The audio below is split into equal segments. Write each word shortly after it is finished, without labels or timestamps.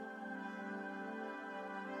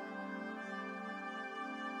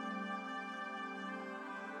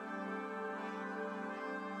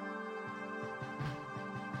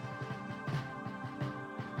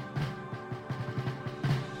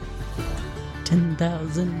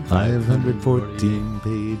10,514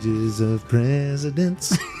 pages of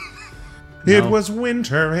presidents. No. It was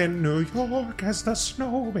winter in New York as the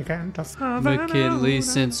snow began to fall. McKinley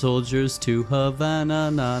sent soldiers to Havana,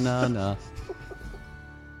 na na na.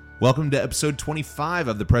 Welcome to episode 25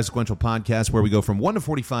 of the Presequential Podcast, where we go from 1 to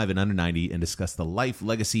 45 and under 90 and discuss the life,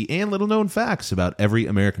 legacy, and little-known facts about every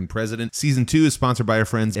American president. Season 2 is sponsored by our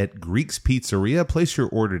friends at Greek's Pizzeria. Place your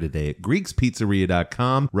order today at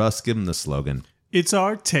greekspizzeria.com. Russ, give them the slogan. It's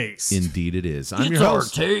our taste. Indeed it is. It's our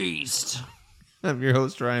taste. I'm your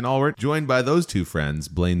host, Ryan Allward, joined by those two friends,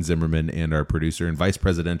 Blaine Zimmerman and our producer and vice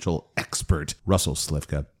presidential expert, Russell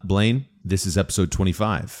Slivka. Blaine, this is episode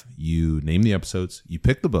 25. You name the episodes, you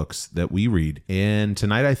pick the books that we read, and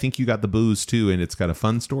tonight I think you got the booze too, and it's got a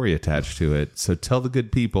fun story attached to it. So tell the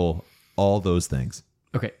good people all those things.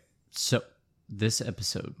 Okay, so this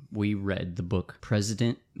episode, we read the book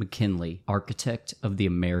President McKinley, Architect of the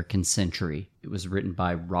American Century. It was written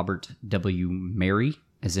by Robert W. Mary,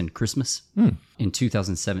 as in Christmas, in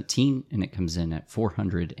 2017, and it comes in at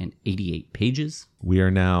 488 pages. We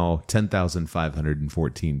are now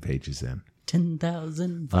 10,514 pages in.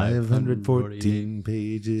 10,514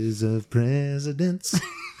 pages of presidents.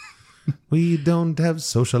 We don't have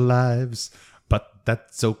social lives, but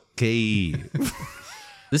that's okay.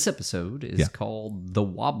 This episode is called The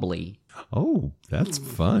Wobbly. Oh, that's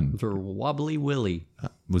fun. For Wobbly Willie.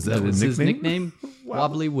 Was that was his his nickname?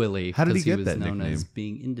 Wobbly Willie. How did he get was that known nickname? as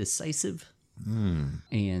being indecisive.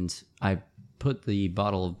 And I put the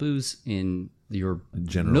bottle of booze in your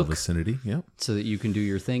General nook vicinity, yeah. so that you can do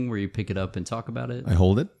your thing where you pick it up and talk about it. I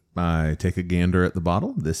hold it. I take a gander at the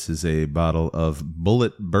bottle. This is a bottle of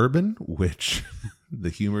Bullet Bourbon, which the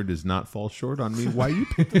humor does not fall short on me. Why you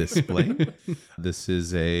picked this, Blaine? This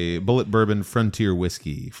is a Bullet Bourbon Frontier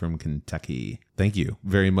Whiskey from Kentucky. Thank you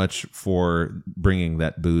very much for bringing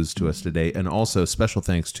that booze to us today. And also special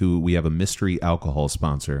thanks to, we have a mystery alcohol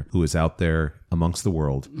sponsor who is out there amongst the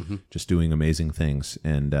world just doing amazing things.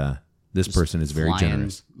 And this person is very Flying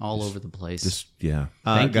generous. all over the place. Thank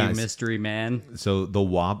Thank you, mystery man. So the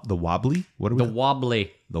wobbly? What are we? The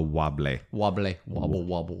Wobbly. The wobbly. Wobbly. Wobble,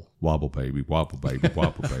 wobble. Wobble baby, wobble baby,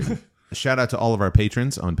 wobble baby. Shout out to all of our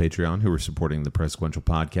patrons on Patreon who are supporting the Presequential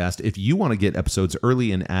Podcast. If you want to get episodes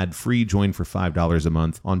early and ad-free, join for $5 a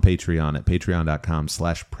month on Patreon at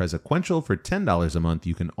patreon.com/Presequential. For $10 a month,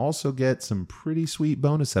 you can also get some pretty sweet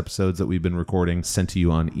bonus episodes that we've been recording sent to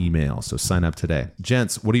you on email. So sign up today.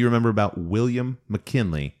 Gents, what do you remember about William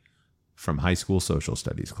McKinley from high school social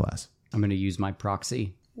studies class? I'm going to use my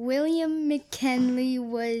proxy. William McKinley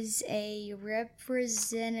was a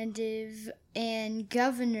representative and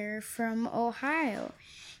governor from Ohio.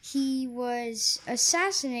 He was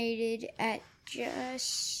assassinated at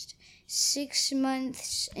just 6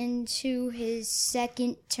 months into his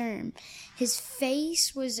second term. His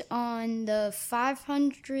face was on the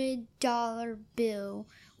 $500 bill,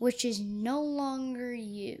 which is no longer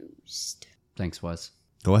used. Thanks, Wes.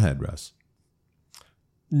 Go ahead, Russ.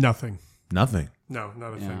 Nothing. Nothing. No,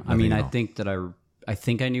 not a Yeah, thing. I mean, at I all. think that I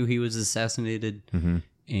think I knew he was assassinated,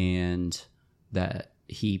 and that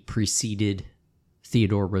he preceded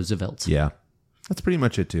Theodore Roosevelt. Yeah. That's pretty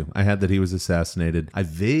much it, too. I had that he was assassinated. I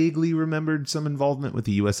vaguely remembered some involvement with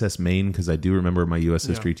the USS Maine, because I do remember my U.S.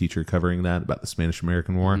 history teacher covering that about the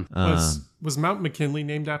Spanish-American War. Was Mount McKinley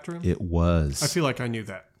named after him? It was. I feel like I knew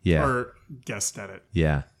that. Yeah. Or guessed at it.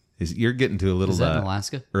 Yeah. You're getting to a little Is that in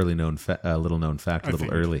Alaska? little known fact, a little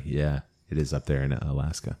think. early. Yeah, it is up there in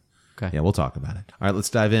Alaska. Okay. Yeah, we'll talk about it. All right,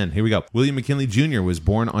 let's dive in. Here we go. William McKinley Jr. was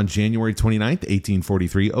born on January 29th,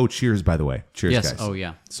 1843. Oh, cheers, by the way. Cheers, Yes. guys. Oh,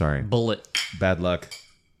 yeah. Sorry. Bullet. Bad luck.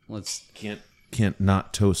 Let's. Can't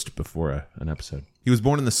not toast before an episode. He was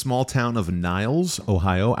born in the small town of Niles,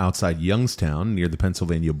 Ohio, outside Youngstown, near the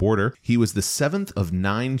Pennsylvania border. He was the seventh of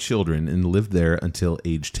 9 children and lived there until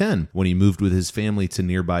age 10, when he moved with his family to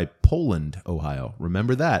nearby Poland, Ohio.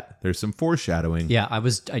 Remember that. There's some foreshadowing. Yeah, I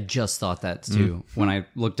just thought that too when I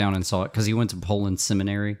looked down and saw it, because he went to Poland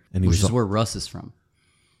Seminary, And he which was is where Russ is from.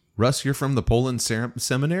 Russ, you're from the Poland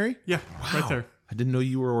Seminary? Yeah, right there. I didn't know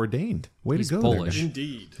you were ordained. Way He's to go. Polish. There, guy.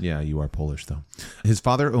 Indeed. Yeah, you are Polish, though. His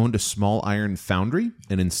father owned a small iron foundry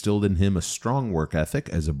and instilled in him a strong work ethic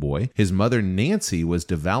as a boy. His mother, Nancy, was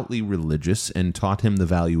devoutly religious and taught him the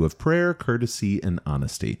value of prayer, courtesy, and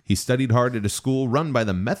honesty. He studied hard at a school run by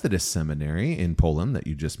the Methodist Seminary in Poland that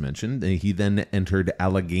you just mentioned. He then entered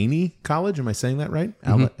Allegheny College. Am I saying that right?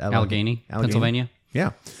 Allegheny, Pennsylvania.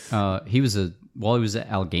 Yeah. While he was at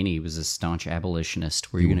Allegheny, he was a staunch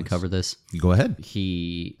abolitionist. Were you going to cover this? You go ahead.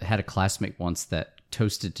 He had a classmate once that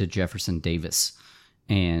toasted to Jefferson Davis,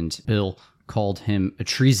 and Bill called him a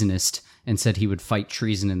treasonist and said he would fight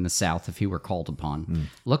treason in the South if he were called upon.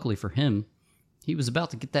 Luckily for him, he was about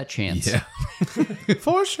to get that chance. Yeah.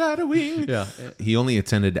 Foreshadowing. Yeah. He only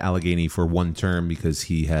attended Allegheny for one term because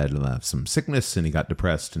he had some sickness and he got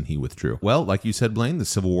depressed and he withdrew. Well, like you said, Blaine, the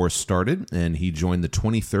Civil War started and he joined the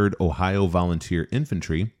 23rd Ohio Volunteer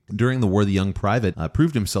Infantry. During the war, the young private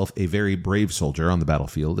proved himself a very brave soldier on the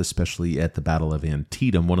battlefield, especially at the Battle of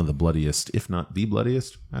Antietam, one of the bloodiest, if not the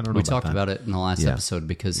bloodiest. I don't know. We talked about it in the last episode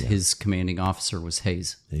because his commanding officer was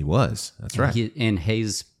Hayes. He was. That's right. And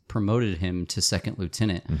Hayes promoted him to second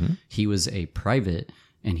lieutenant. He was a private,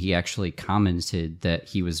 and he actually commented that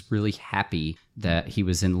he was really happy that he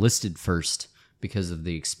was enlisted first because of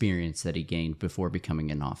the experience that he gained before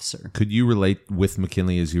becoming an officer. Could you relate with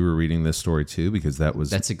McKinley as you were reading this story too? Because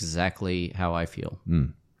that's exactly how I feel.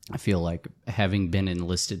 I feel like having been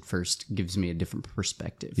enlisted first gives me a different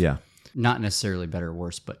perspective. Yeah. Not necessarily better or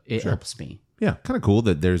worse, but it helps me. Yeah, kind of cool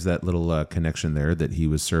that there's that little connection there that he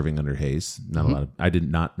was serving under Hayes. Not a lot of, I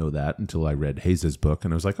did not know that until I read Hayes's book,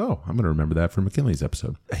 and I was like, oh, I'm going to remember that for McKinley's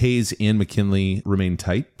episode. Hayes and McKinley remained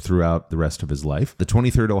tight throughout the rest of his life. The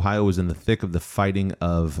 23rd Ohio was in the thick of the fighting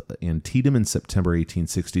of Antietam in September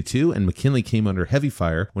 1862, and McKinley came under heavy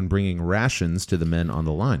fire when bringing rations to the men on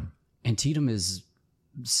the line. Antietam is...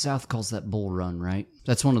 South calls that Bull Run, right?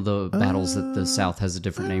 That's one of the battles that the South has a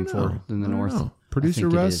different name for than the North. Producer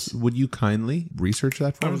Russ, would you kindly research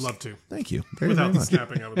that for us? I would love to. Thank you. Very, Without very the much.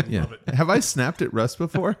 snapping, I would love it. Have I snapped at Russ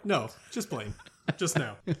before? No, just Blaine. Just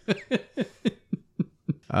now.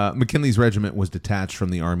 McKinley's regiment was detached from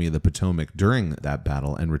the Army of the Potomac during that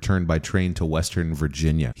battle and returned by train to Western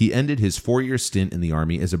Virginia. He ended his 4-year stint in the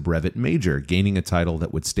Army as a brevet major, gaining a title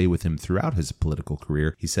that would stay with him throughout his political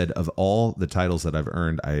career. He said, of all the titles that I've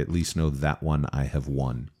earned, I at least know that one I have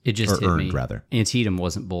won. It just hit earned, me. Rather. Antietam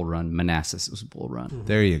wasn't Bull Run. Manassas was Bull Run.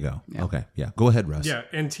 There you go. Yeah. Okay. Yeah. Go ahead, Russ. Yeah,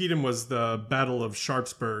 Antietam was the Battle of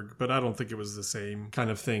Sharpsburg, but I don't think it was the same kind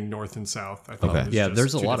of thing, North and South. I think it was just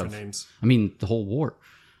there's a two lot different of names. I mean, the whole war.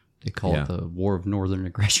 They call it the War of Northern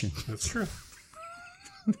Aggression. That's true.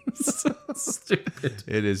 So stupid.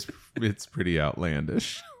 It's pretty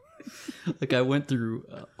outlandish. Like I went through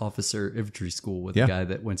officer infantry school with a guy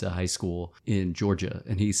that went to high school in Georgia,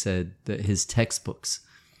 and he said that his textbooks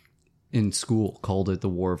in school called it the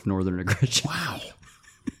War of Northern Aggression. Wow.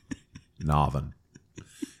 Navan.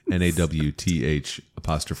 Nawth''N.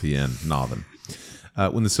 Navan.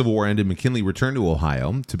 When the Civil War ended, McKinley returned to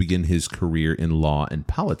Ohio to begin his career in law and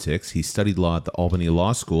politics. He studied law at the Albany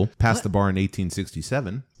Law School, passed the bar in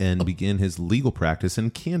 1867, and began his legal practice in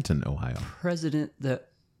Canton, Ohio. President that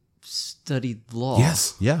studied law.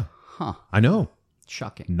 Yes. Yeah. Huh. I know.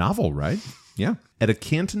 Shocking. Novel, right? Yeah. At a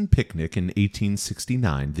Canton picnic in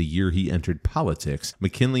 1869, the year he entered politics,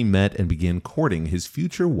 McKinley met and began courting his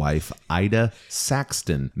future wife, Ida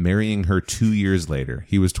Saxton, marrying her 2 years later.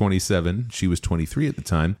 He was 27. She was 23 at the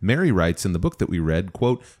time. Mary writes in the book that we read,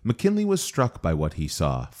 quote, McKinley was struck by what he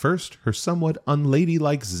saw. First, her somewhat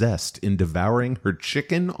unladylike zest in devouring her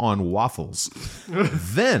chicken on waffles.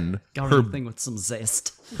 Then, Got anything with some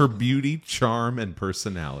zest. her beauty, charm, and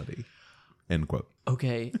personality. End quote.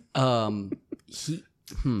 Okay.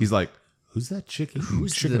 He's like, who's that chicken?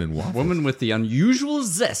 Who's chicken the and waffles? woman with the unusual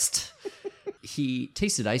zest? He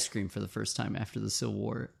tasted ice cream for the first time after the Civil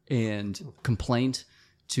War and complained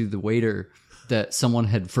to the waiter that someone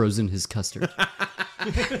had frozen his custard.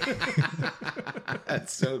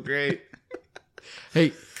 That's so great.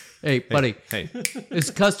 Hey, buddy. Hey.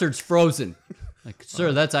 This custard's frozen. Like,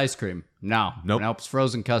 sir, that's ice cream. No. Nope. It's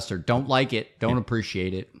frozen custard. Don't like it. Don't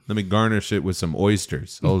appreciate it. Let me garnish it with some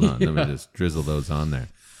oysters. Hold on. Let me just drizzle those on there.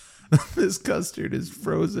 This custard is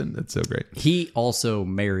frozen. That's so great. He also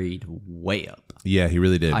married way up. Yeah, he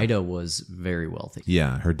really did. Ida was very wealthy.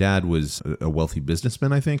 Yeah, her dad was a wealthy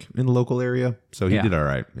businessman, I think, in the local area. So he did all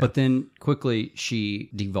right. Yeah. But then quickly she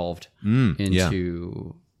devolved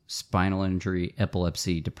into spinal injury,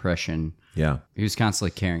 epilepsy, depression. Yeah. He was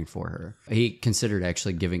constantly caring for her. He considered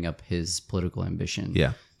actually giving up his political ambition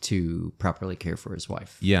to properly care for his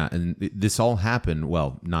wife. Yeah, and this all happened,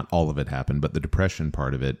 well, not all of it happened, but the depression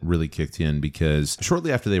part of it really kicked in because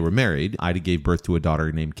shortly after they were married, Ida gave birth to a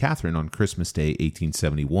daughter named Catherine on Christmas Day,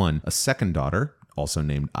 1871. A second daughter, also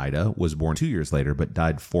named Ida, was born 2 years later, but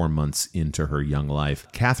died 4 months into her young life.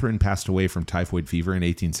 Catherine passed away from typhoid fever in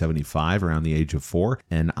 1875 around the age of 4,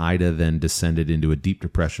 and Ida then descended into a deep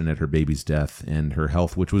depression at her baby's death, and her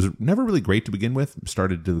health, which was never really great to begin with,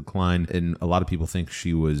 started to decline, and a lot of people think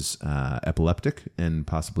she was epileptic and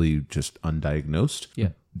possibly just undiagnosed. Yeah.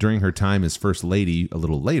 During her time as First Lady a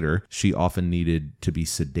little later, she often needed to be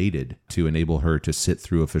sedated to enable her to sit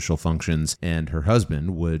through official functions, and her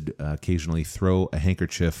husband would occasionally throw a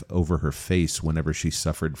handkerchief over her face whenever she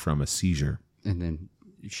suffered from a seizure. And then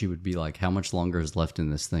she would be like, how much longer is left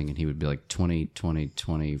in this thing? And he would be like,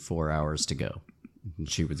 24 hours to go. And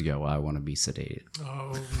she would go, I want to be sedated.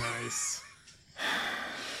 Oh, nice.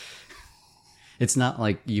 It's not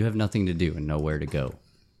like you have nothing to do and nowhere to go.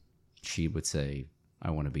 She would say, I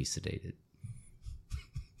want to be sedated.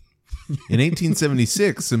 In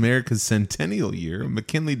 1876, America's centennial year,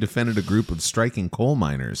 McKinley defended a group of striking coal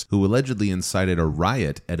miners who allegedly incited a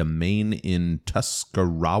riot at a mine in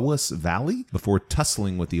Tuscarawas Valley before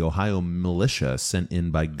tussling with the Ohio militia sent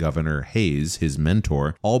in by Governor Hayes, his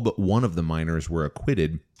mentor. All but one of the miners were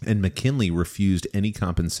acquitted, and McKinley refused any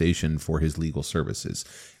compensation for his legal services.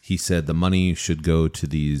 He said the money should go to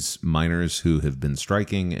these miners who have been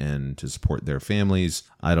striking and to support their families.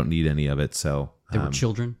 I don't need any of it, so... They were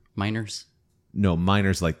children? Miners? No,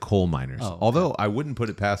 miners like coal miners. Oh, okay. Although I wouldn't put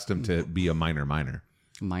it past him to be a minor. Minor.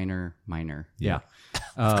 Yeah.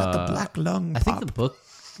 Got the black lung. I think the book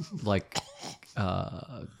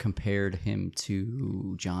compared him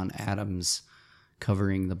to John Adams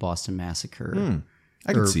covering the Boston Massacre.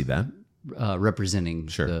 I can see that. Representing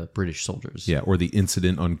the British soldiers. Yeah, or the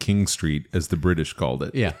incident on King Street, as the British called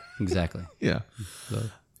it. Yeah, exactly. Yeah.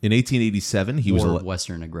 In 1887, he was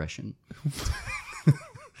Western aggression.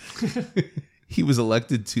 He was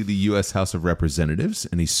elected to the U.S. House of Representatives,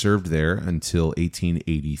 and he served there until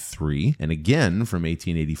 1883, and again from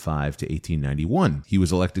 1885 to 1891. He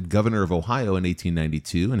was elected governor of Ohio in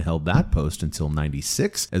 1892 and held that post until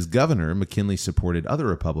 96. As governor, McKinley supported other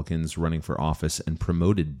Republicans running for office and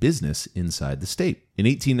promoted business inside the state. In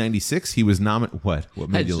 1896, he was nominated... What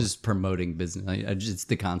made you... Just promoting business. It's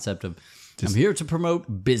the concept of, I'm here to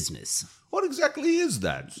promote business. What exactly is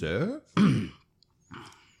that, sir?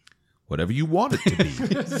 Whatever you want it to be.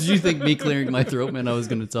 Did you think me clearing my throat meant I was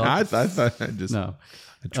going to talk? I thought No.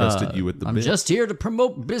 I trusted you with the I'm bit. just here to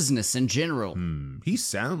promote business in general. He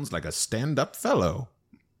sounds like a stand-up fellow.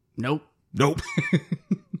 Nope. Nope.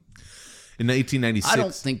 In 1896... I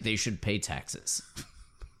don't think they should pay taxes.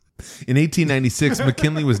 In 1896,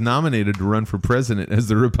 McKinley was nominated to run for president as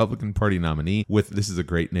the Republican Party nominee with, this is a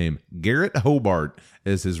great name, Garrett Hobart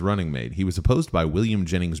as his running mate. He was opposed by William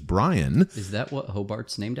Jennings Bryan. Is that what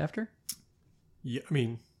Hobart's named after? Yeah, I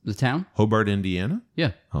mean... The town? Hobart, Indiana?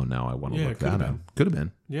 Yeah. Oh, now I want to look could have that up. been. Could have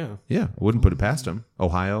been. Yeah. Yeah, I wouldn't put it past him.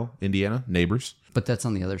 Ohio, Indiana, neighbors. But that's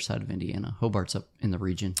on the other side of Indiana. Hobart's up in the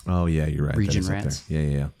region. Oh, yeah, you're right. Region That is up rats. there.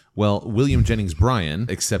 Yeah. Well, William Jennings Bryan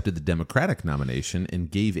accepted the Democratic nomination and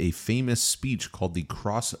gave a famous speech called the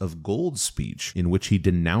Cross of Gold speech, in which he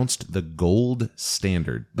denounced the gold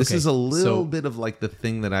standard. This Okay, is a little so- bit of like the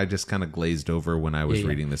thing that I just kind of glazed over when I was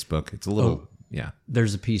reading this book. It's a little,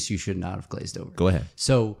 There's a piece you should not have glazed over. Go ahead.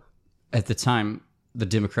 So at the time, the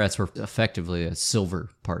Democrats were effectively a silver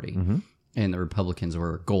party, and the Republicans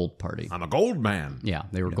were a gold party. I'm a gold man. Yeah,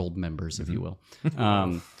 they were gold members, if you will.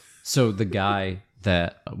 So the guy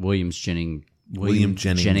that William Jennings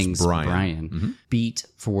Bryan beat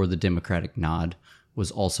for the Democratic nod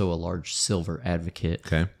was also a large silver advocate.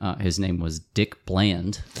 Okay. His name was Dick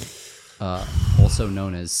Bland, also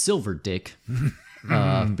known as Silver Dick.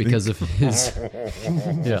 Because of his, aka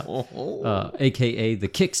the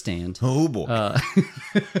kickstand. Oh, boy.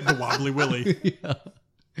 The Wobbly Willie.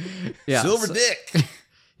 Yeah, Silver so- Dick.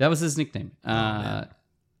 That was his nickname. Yeah,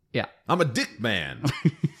 I'm a dick man.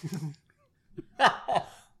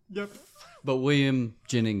 Yep. but William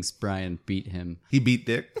Jennings Bryan beat him. He beat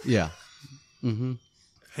Dick. Yeah.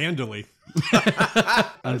 Handily.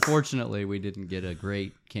 Unfortunately, we didn't get a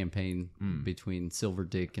great campaign between Silver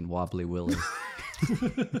Dick and Wobbly Willie.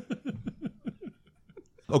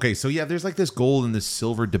 Okay, so yeah, there's like this gold and this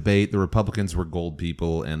silver debate. The Republicans were gold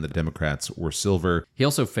people and the Democrats were silver. He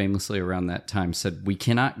also famously around that time said, "We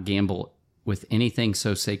cannot gamble with anything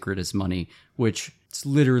so sacred as money," which is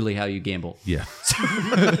literally how you gamble. Yeah.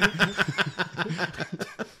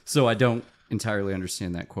 So I don't entirely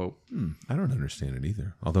understand that quote. I don't understand it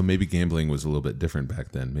either. Although maybe gambling was a little bit different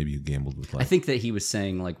back then. Maybe you gambled with I like... think that he was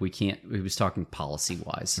saying like he was talking policy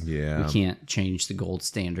wise. Yeah. We can't change the gold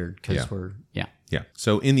standard because Yeah.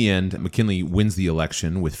 So in the end, McKinley wins the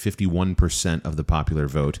election with 51% of the popular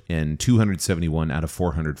vote and 271 out of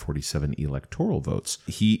 447 electoral votes.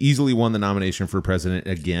 He easily won the nomination for president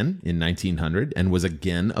again in 1900 and was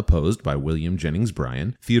again opposed by William Jennings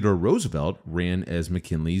Bryan. Theodore Roosevelt ran as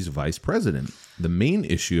McKinley's vice president. The main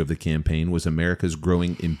issue of the campaign was America's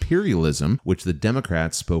growing imperialism, which the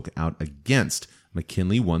Democrats spoke out against.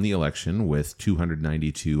 McKinley won the election with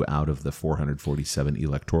 292 out of the 447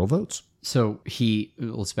 electoral votes. So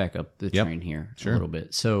let's back up the train here a little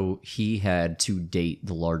bit. So he had to date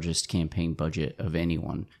the largest campaign budget of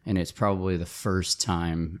anyone. And it's probably the first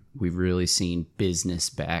time we've really seen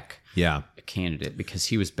business back a candidate, because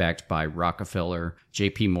he was backed by Rockefeller,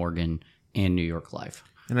 JP Morgan, and New York Life.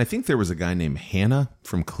 And I think there was a guy named Hannah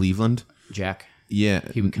from Cleveland. Jack. Yeah.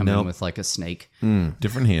 He would come in with like a snake.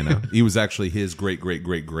 Different Hannah. He was actually his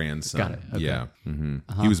great-great-great-grandson. Got it. Okay. Yeah.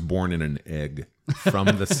 He was born in an egg from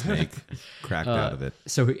the snake, cracked out of it.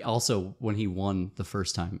 So he also, when he won the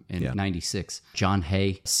first time in 96, John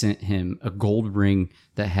Hay sent him a gold ring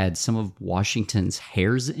that had some of Washington's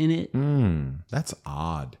hairs in it. That's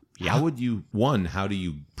odd. Yeah. How do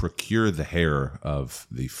you procure the hair of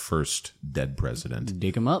the first dead president?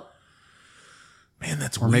 Dig him up. Man,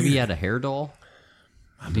 that's Or weird. maybe he had a hair doll.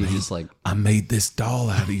 I made this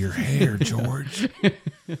doll out of your hair, George.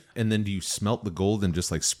 And then do you smelt the gold and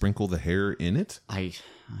just like sprinkle the hair in it? I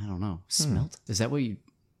don't know. Smelt? Is that what you...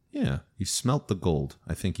 Yeah, you smelt the gold.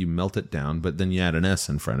 I think you melt it down, but then you add an S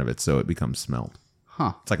in front of it, so it becomes smelt.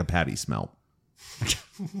 Huh. It's like a patty smelt.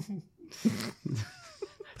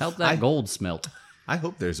 How'd that gold smelt? I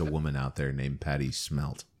hope there's a woman out there named Patty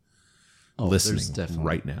Smelt. Oh, there's Listening definitely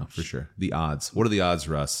right now, for sure. The odds. What are the odds,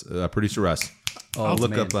 Russ? Producer Russ. Oh,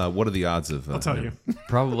 Look man. up what are the odds of... I'll tell you.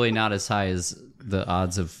 Probably not as high as the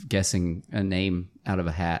odds of guessing a name out of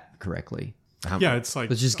a hat correctly. Yeah, it's like...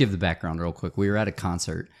 Let's just give the background real quick. We were at a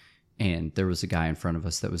concert, and there was a guy in front of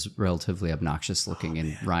us that was relatively obnoxious looking,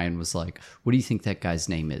 and Ryan was like, "What do you think that guy's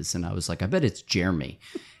name is?" And I was like, "I bet it's Jeremy."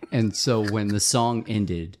 And so when the song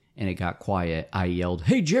ended and it got quiet, I yelled,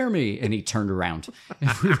 "Hey, Jeremy!" And he turned around.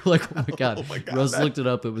 And we were like, oh my God. Russ looked it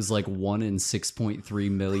up. It was like 1 in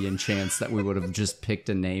 6.3 million chance that we would have just picked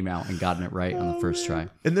a name out and gotten it right on the first try.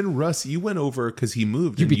 And then Russ, you went over because he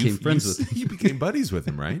moved. You and became friends with him. You became buddies with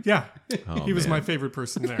him, right? Yeah. Oh, he was man. my favorite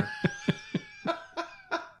person there.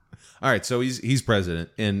 All right, so he's president,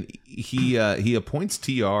 and he appoints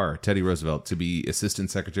Teddy Roosevelt, to be Assistant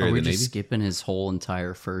Secretary Are of we the Navy. just skipping his whole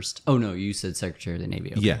entire first? Oh, no, you said Secretary of the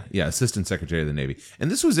Navy. Okay. Yeah, Assistant Secretary of the Navy. And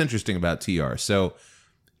this was interesting about TR. So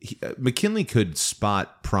McKinley could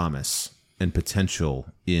spot promise and potential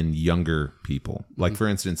in younger people. Like, for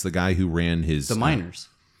instance, the guy who ran his... The miners.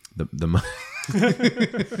 The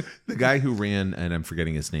guy who ran, and I'm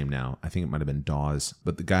forgetting his name now, I think it might have been Dawes,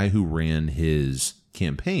 but the guy who ran his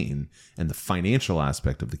campaign and the financial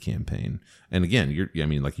aspect of the campaign. And again,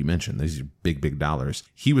 like you mentioned, these are big dollars.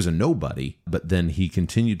 He was a nobody, but then he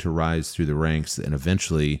continued to rise through the ranks, and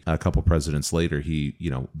eventually, a couple presidents later, he,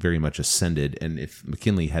 very much ascended. And if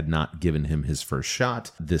McKinley had not given him his first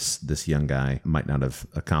shot, this young guy might not have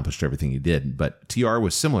accomplished everything he did. But TR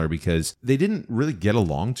was similar because they didn't really get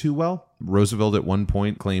along too well. Roosevelt at one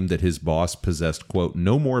point claimed that his boss possessed, quote,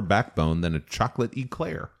 no more backbone than a chocolate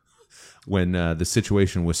eclair, when the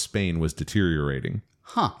situation with Spain was deteriorating.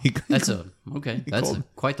 Huh. That's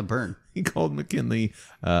quite the burn. He called McKinley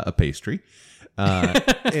a pastry.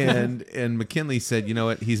 And McKinley said, you know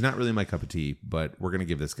what, he's not really my cup of tea, but we're going to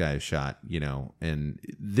give this guy a shot, And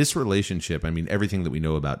this relationship, everything that we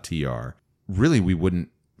know about TR, really we wouldn't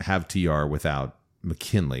have TR without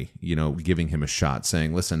McKinley, giving him a shot,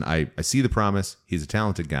 saying, listen, I see the promise. He's a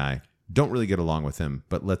talented guy. Don't really get along with him,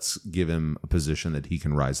 but let's give him a position that he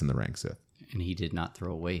can rise in the ranks with. And he did not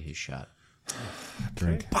throw away his shot.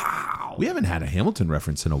 Drink. Wow. We haven't had a Hamilton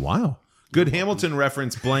reference in a while. Good Hamilton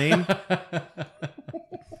reference, Blaine.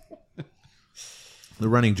 The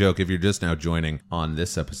running joke, if you're just now joining on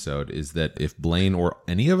this episode, is that if Blaine or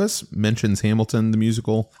any of us mentions Hamilton, the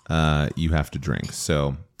musical, you have to drink.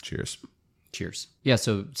 So, cheers. Cheers. Yeah,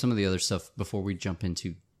 so some of the other stuff before we jump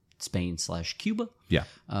into Spain/Cuba. Yeah.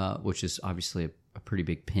 Which is obviously a pretty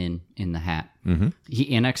big pin in the hat. Mm-hmm.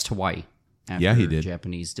 He annexed Hawaii after he did.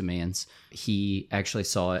 Japanese demands. He actually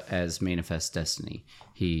saw it as manifest destiny.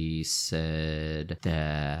 He said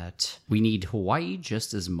that we need Hawaii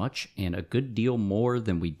just as much and a good deal more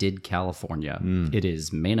than we did California. It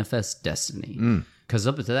is manifest destiny. Because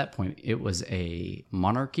up to that point, it was a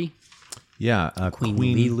monarchy. Yeah. Queen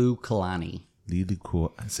Lilu Kalani.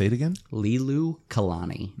 Say it again? Lilu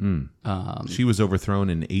Kalani. She was overthrown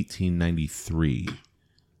in 1893.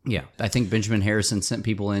 Yeah, I think Benjamin Harrison sent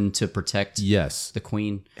people in to protect the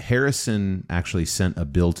queen. Harrison actually sent a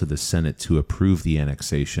bill to the Senate to approve the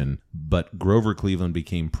annexation, but Grover Cleveland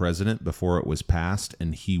became president before it was passed,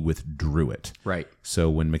 and he withdrew it. Right. So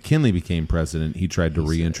when McKinley became president, he tried to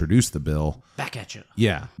reintroduce the bill. Back at you.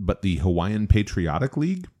 Yeah, but the Hawaiian Patriotic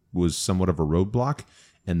League was somewhat of a roadblock,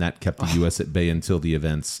 and that kept the U.S. at bay until the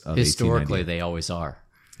events of Historically, 1898. they always are.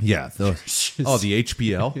 Yeah. The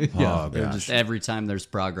HPL. Yeah, Oh, they're gosh. just every time there's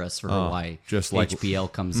progress for Hawaii, just like-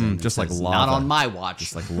 HPL comes in. just and like says, lava. Not on my watch.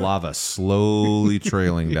 Just like lava slowly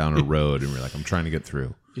trailing down a road. And we're like, I'm trying to get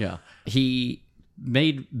through. Yeah. He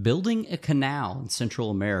made building a canal in Central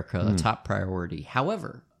America a top priority.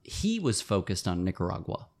 However, he was focused on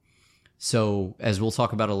Nicaragua. So, as we'll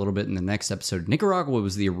talk about a little bit in the next episode, Nicaragua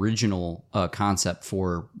was the original concept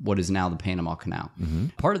for what is now the Panama Canal.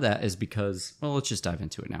 Part of that is because, well, let's just dive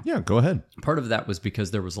into it now. Yeah, go ahead. Part of that was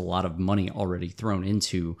because there was a lot of money already thrown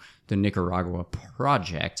into the Nicaragua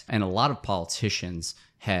project, and a lot of politicians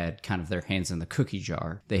had kind of their hands in the cookie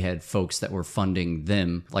jar. They had folks that were funding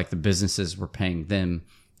them, like the businesses were paying them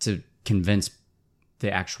to convince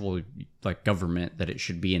the actual like government that it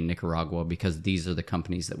should be in Nicaragua because these are the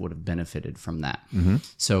companies that would have benefited from that.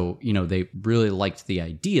 So, you know, they really liked the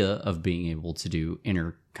idea of being able to do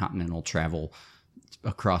intercontinental travel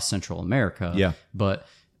across Central America. Yeah. But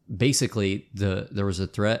basically there was a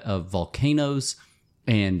threat of volcanoes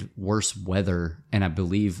and worse weather. And I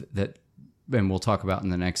believe that, and we'll talk about in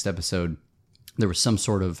the next episode, there was some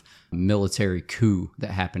sort of military coup that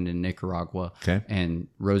happened in Nicaragua. Okay. And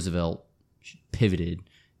Roosevelt pivoted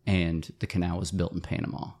and the canal was built in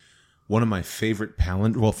Panama. One of my favorite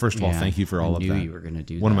well, first of all, thank you for all of that. I knew you were going to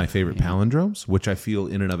do One that. of my favorite palindromes, which I feel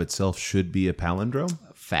in and of itself should be a palindrome,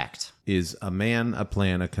 Fact. is a man, a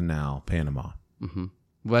plan, a canal, Panama. Well,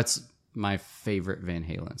 that's my favorite Van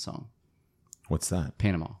Halen song, What's that?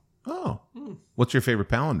 Panama. Oh. What's your favorite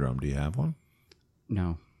palindrome? Do you have one?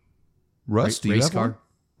 No. Russ, do you race have car? one?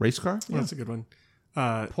 Race car? Yeah, that's a good one. Do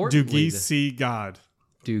Importantly, geese see God?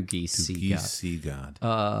 Do geese see Geese God? see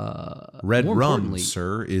God. Red more rum, importantly,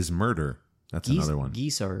 sir, is murder. That's Geese, another one.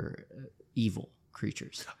 Geese are evil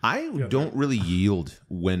creatures. I don't really yield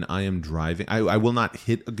when I am driving. I will not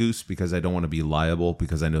hit a goose because I don't want to be liable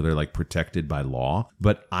because I know they're like protected by law.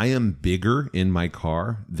 But I am bigger in my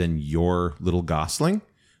car than your little gosling,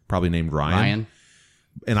 probably named Ryan.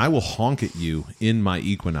 And I will honk at you in my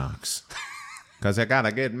Equinox. Because I got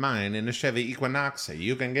to get mine in a Chevy Equinox. So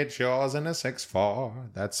you can get yours in a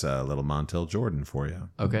 6.4. That's a little Montel Jordan for you.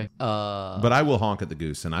 Okay. But I will honk at the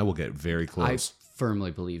goose and I will get very I close. firmly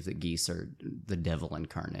believe that geese are the devil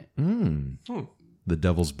incarnate. The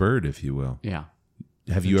devil's bird, if you will. Yeah.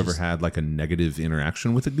 Have you ever had like a negative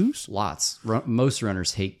interaction with a goose? Lots. Most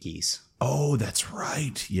runners hate geese Oh, that's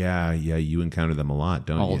right. Yeah. You encounter them a lot,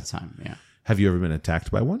 don't all you? the time. Yeah. Have you ever been attacked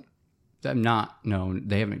by one? No,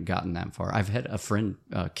 they haven't gotten that far. I've had a friend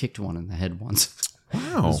kicked one in the head once. I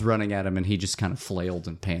Wow. was running at him and he just kind of flailed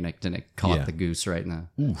and panicked and it caught Yeah. the goose right in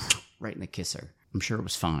the kisser. I'm sure it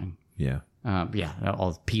was fine. Yeah.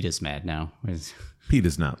 PETA's mad now. Pete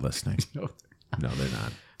is not listening. No, they're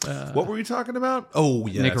not. What were we talking about? Oh,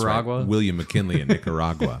 yeah. that's Nicaragua. right. William McKinley in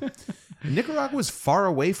Nicaragua. Nicaragua is far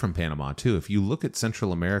away from Panama, too. If you look at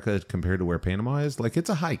Central America compared to where Panama is, like it's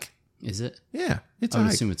a hike. Is it? Yeah, it's I a would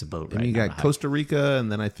hike. assume it's a boat, right? And you not a got hike. Costa Rica,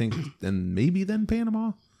 and then I think, and maybe then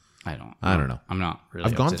Panama. I don't know. I'm not really.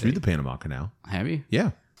 I've up gone to through date. the Panama Canal. Have you?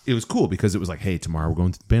 Yeah. It was cool because it was like, hey, tomorrow we're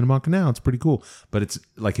going to the Panama Canal. It's pretty cool. But it's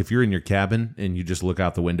like if you're in your cabin and you just look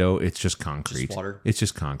out the window, it's just concrete. Just water? It's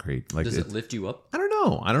just concrete. Like Does it lift you up? I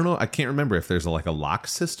don't know. I can't remember if there's like a lock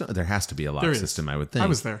system. There has to be a lock There is. system, I would think. I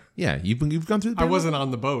was there. Yeah, you've gone through the I Panama? wasn't on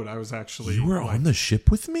the boat. I was actually. You were on the ship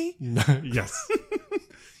with me? Yes.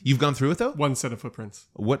 You've gone through it though? One set of footprints.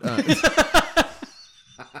 What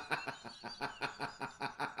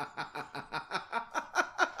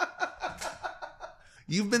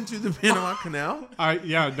You've been through the Panama Canal?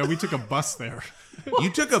 No, we took a bus there You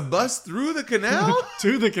took a bus through the canal?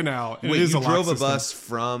 to the canal. And Wait, it is you a lock drove a system. bus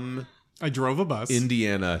from I drove a bus.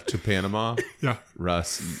 Indiana to Panama? Yeah.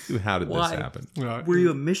 Russ, how did Why? this happen? Were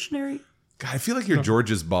you a missionary? God, I feel like you're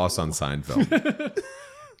George's boss on Seinfeld.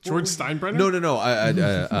 George Steinbrenner?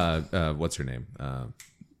 No. What's her name?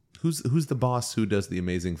 Who's the boss who does the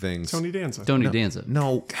amazing things? Tony Danza. Tony Danza.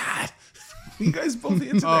 No, God. You guys both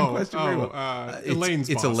answered that question very well. Elaine's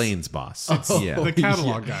it's boss. Elaine's boss. Yeah. The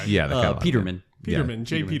catalog guy. Yeah, the catalog. Peterman. Peterman.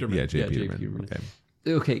 Jay Peterman. Yeah, Jay Yeah, Jay Peterman. Peterman.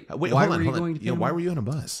 Okay. Okay. Wait, why hold on, were you hold on. going to Yeah, Panama? why were you on a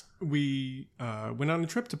bus? We went on a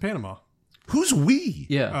trip to Panama. Who's we?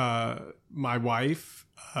 Yeah. My wife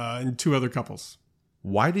and two other couples.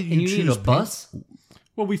 Why did you and you choose need a bus?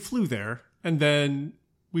 Well, we flew there, and then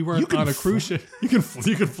we You weren't can on a cruise ship. You can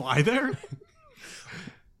fly there?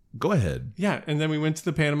 Go ahead. Yeah, and then we went to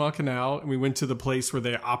the Panama Canal, and we went to the place where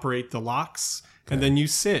they operate the locks, and then you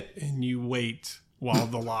sit and you wait while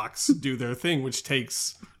the locks do their thing, which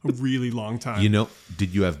takes a really long time. You know,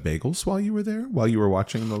 did you have bagels while you were there? While you were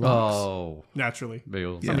watching the locks? Oh. Naturally.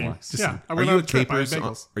 Bagels. Yeah. and I mean, lox. Yeah, I Are went you on a a trip. I had capers?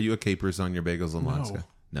 bagels. Are you a capers on your bagels and lox? No.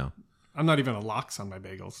 No. I'm not even a lox on my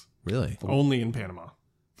bagels. Really? Only in Panama.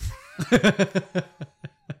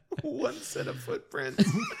 One set of footprints.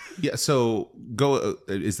 Yeah. So go.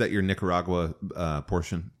 Is that your Nicaragua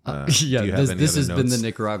portion? Yeah. Do you have any This other has been the notes?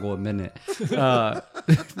 Nicaragua minute.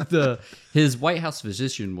 His White House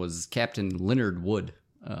physician was Captain Leonard Wood.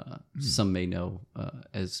 Some may know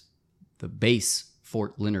as the base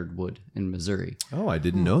Fort Leonard Wood in Missouri. Oh, I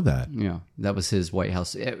didn't know that. Yeah, that was his White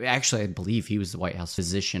House. Actually, I believe he was the White House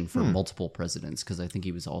physician for multiple presidents because I think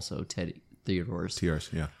he was also Teddy Theodore's. TR's,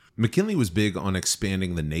 yeah. McKinley was big on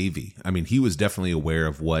expanding the Navy. I mean, he was definitely aware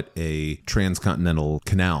of what a transcontinental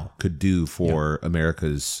canal could do for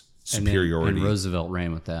America's superiority. And Roosevelt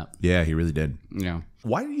ran with that. Yeah, he really did. Yeah.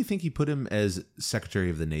 Why do you think he put him as Secretary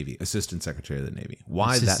of the Navy, Assistant Secretary of the Navy?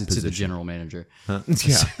 Why that Assistant position? to the general manager. Huh?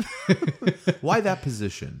 Yeah. Why that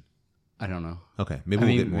position? I don't know. Okay, maybe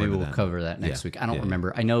we'll get more maybe into we'll that. cover that next Yeah. week. I don't Yeah.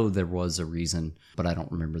 remember. I know there was a reason, but I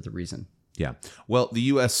don't remember the reason. Yeah. Well, the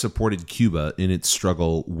U.S. supported Cuba in its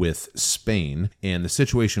struggle with Spain, and the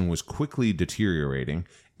situation was quickly deteriorating.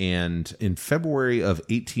 And in February of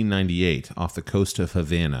 1898, off the coast of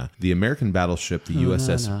Havana, the American battleship, the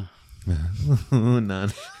USS...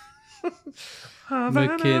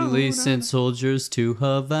 McKinley sent soldiers to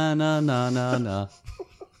Havana, na na na.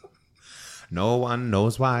 No one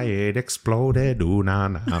knows why it exploded. Ooh, na,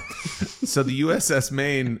 na. So the USS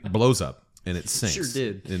Maine blows up, and it sinks. Sure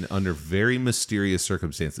did. And under very mysterious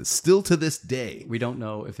circumstances. Still to this day. We don't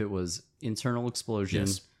know if it was internal explosion,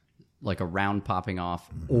 Yes. like a round popping off,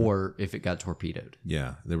 or if it got torpedoed.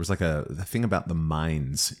 Yeah. There was like a thing about the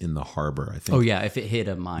mines in the harbor, I think. Oh yeah, if it hit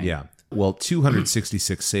a mine. Yeah. Well,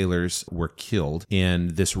 266 sailors were killed,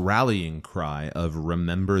 and this rallying cry of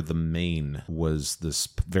 "Remember the Maine" was this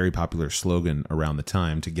very popular slogan around the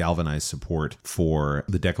time to galvanize support for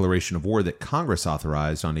the declaration of war that Congress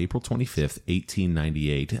authorized on April 25th,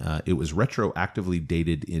 1898. It was retroactively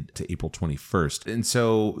dated to April 21st. And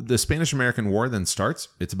so the Spanish-American War then starts.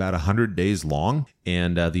 It's about 100 days long,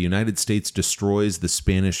 and the United States destroys the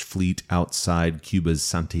Spanish fleet outside Cuba's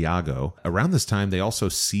Santiago. Around this time, they also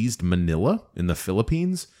seized Manila in the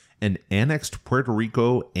Philippines and annexed Puerto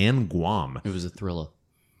Rico and Guam. It was a thriller.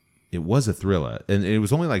 It was a thriller, and it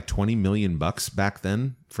was only like $20 million back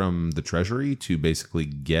then from the Treasury to basically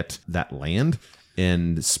get that land.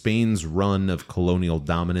 And Spain's run of colonial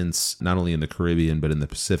dominance, not only in the Caribbean but in the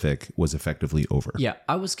Pacific, was effectively over. Yeah,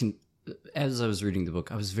 I was as I was reading the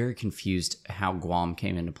book, I was very confused how Guam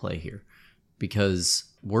came into play here, because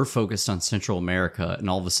we're focused on Central America, and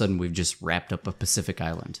all of a sudden we've just wrapped up a Pacific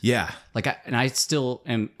island. Yeah. I still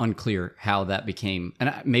am unclear how that became,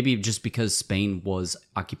 and maybe just because Spain was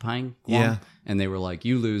occupying Guam, Yeah. and they were like,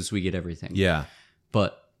 "You lose, we get everything." Yeah.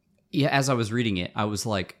 But yeah, as I was reading it, I was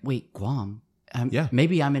like, "Wait, Guam." Yeah.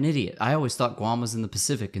 Maybe I'm an idiot. I always thought Guam was in the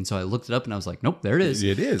Pacific, and so I looked it up, and I was like, "Nope, there it is."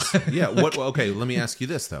 It is. Yeah. Okay, let me ask you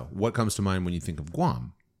this, though. What comes to mind when you think of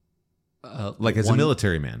Guam? Like as a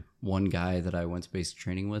military man? One guy that I went to basic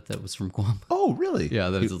training with that was from Guam. Oh, really?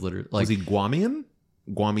 Yeah, that was literally like Was he Guamian?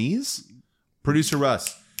 Guamese? Producer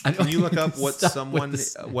Russ, I can you look up what Stop someone with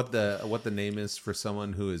this. what the name is for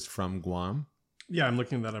someone who is from Guam? Yeah, I'm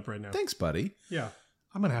looking that up right now. Thanks, buddy. Yeah.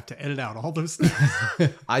 I'm going to have to edit out all those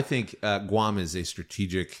things. I think Guam is a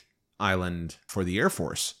strategic island for the Air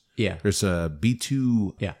Force. yeah. There's a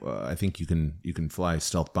B-2. Yeah. I think you can fly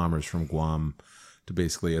stealth bombers from Guam to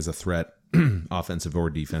basically as a threat, offensive or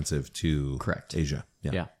defensive, to Correct. Asia.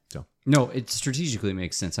 Yeah. So No, it strategically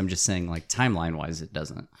makes sense. I'm just saying, like timeline wise, it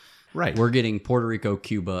doesn't. right. We're getting Puerto Rico,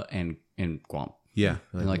 Cuba, and Guam. Yeah.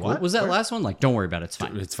 And like, what was that last one? Like, don't worry about it. It's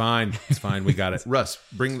fine. It's fine. It's fine. We got it. Russ,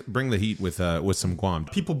 bring the heat with some Guam.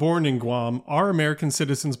 People born in Guam are American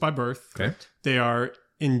citizens by birth. Okay. They are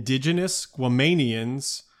indigenous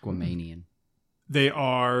Guamanians. Guamanian. They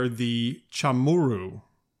are the Chamorro,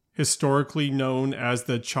 historically known as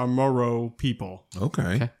the Chamorro people.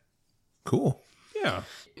 Okay. Cool. Yeah.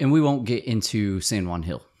 And we won't get into San Juan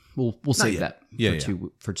Hill. We'll save yet. that Yeah,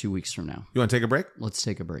 for 2 weeks from now. You want to take a break? Let's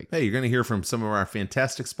take a break. Hey, you're going to hear from some of our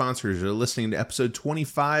fantastic sponsors. You're listening to episode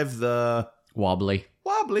 25, the Wobbly.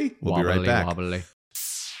 Wobbly. We'll be right back. Wobbly.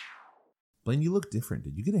 Blaine, you look different.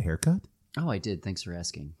 Did you get a haircut? Oh, I did. Thanks for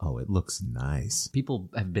asking. Oh, it looks nice. People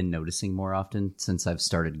have been noticing more often since I've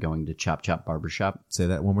started going to Chop Chop Barbershop. Say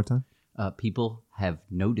that one more time. People have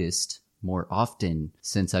noticed more often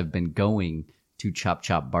since I've been going to Chop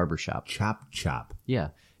Chop Barbershop. Chop Chop. Yeah.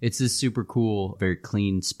 It's this super cool, very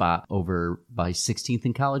clean spot over by 16th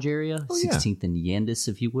and College area. Oh, yeah. 16th and Yandis,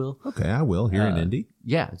 if you will. Okay, I will. Here in Indy.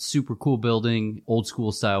 Yeah, it's super cool building, old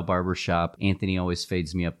school style barbershop. Anthony always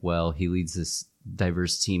fades me up well. He leads this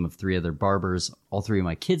diverse team of 3 other barbers. All 3 of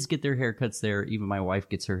my kids get their haircuts there. Even my wife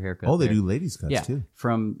gets her haircut Oh, they there. do ladies' cuts too.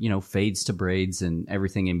 From, fades to braids and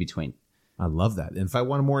everything in between. I love that. And if I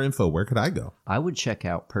wanted more info, where could I go? I would check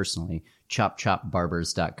out, personally,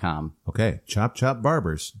 chopchopbarbers.com. Okay,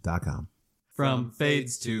 chopchopbarbers.com. From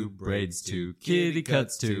fades to braids to kitty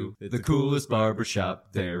cuts to the coolest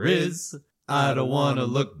barbershop there is. I don't want to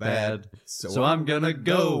look bad, so I'm gonna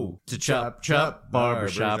go to Chop Chop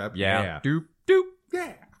Barbershop. Yeah. Doop, doop.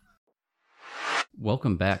 Yeah.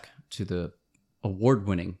 Welcome back to the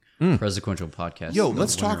award-winning Presequential Podcast. Yo, the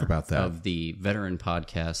let's talk winner about that. Of the Veteran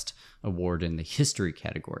Podcast Award in the History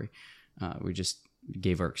category. We just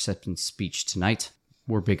gave our acceptance speech tonight.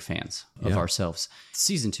 We're big fans of ourselves.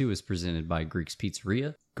 Season 2 is presented by Greek's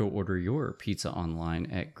Pizzeria. Go order your pizza online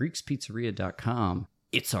at greekspizzeria.com.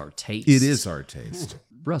 It's our taste. It is our taste.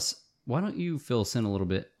 Russ, why don't you fill us in a little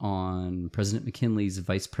bit on President McKinley's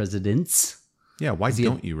vice presidents? Yeah, why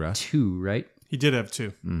don't you, Russ? 2, right? He did have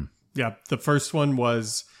 2. Yeah, the first one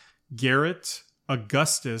was Garrett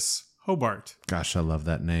Augustus Hobart. Gosh, I love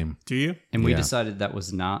that name. Do you? And we decided that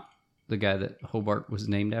was not the guy that Hobart was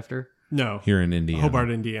named after? No. Here in Indiana.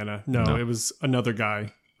 Hobart, Indiana. No, it was another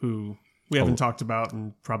guy who we haven't talked about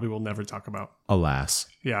and probably will never talk about. Alas.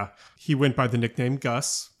 Yeah. He went by the nickname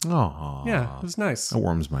Gus. Oh, Yeah, it was nice. that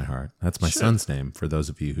warms my heart. That's my son's name, for those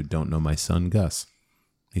of you who don't know my son, Gus.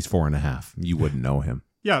 He's 4.5. You wouldn't know him.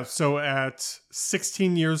 Yeah, so at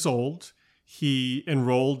 16 years old, he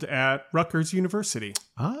enrolled at Rutgers University.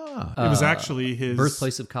 Ah. It was actually his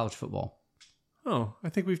Birthplace of college football. Oh, I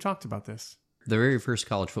think we've talked about this. The very first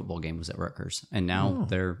college football game was at Rutgers, and now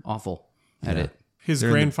they're awful at it. His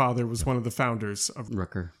grandfather was one of the founders of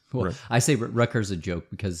Rutger. Well, I say Rutgers a joke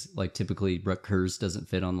because, like, typically Rutgers doesn't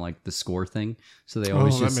fit on, like, the score thing. So they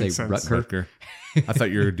always that just say makes sense. Rutger. Rutger. I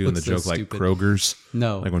thought you were doing the Looks so joke like stupid. Kroger's.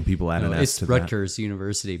 No. Like when people add an S It's to that. Rutgers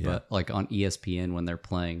University, but, like, on ESPN when they're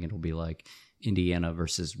playing, it'll be, like, Indiana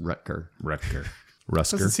versus Rutger. Rutger.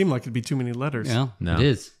 Doesn't Rusker. seem like it'd be too many letters. Yeah, No. it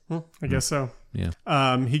is. Well, I guess so. Yeah.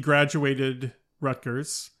 He graduated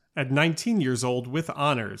Rutgers at 19 years old with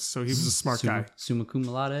honors. So he was a smart guy. Summa cum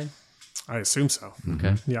laude. I assume so.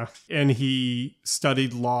 Okay. Yeah. And he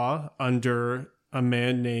studied law under a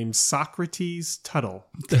man named Socrates Tuttle.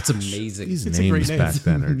 That's amazing. These It's a names great name. back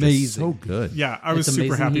then are just Amazing. so good. Yeah, I was It's super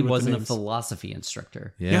amazing happy he with wasn't the a names. philosophy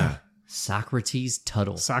instructor. Yeah. Socrates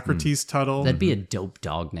Tuttle. Socrates Tuttle. That'd be a dope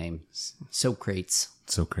dog name. Socrates.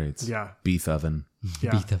 So great. Yeah. Beef oven.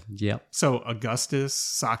 Yeah. Yep. So Augustus,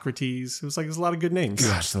 Socrates. It was like there's a lot of good names.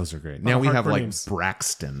 Gosh, those are great. Now we have hardcore like names.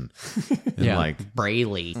 Braxton. And Yeah. like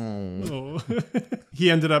Brayley. Oh.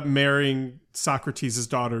 He ended up marrying Socrates'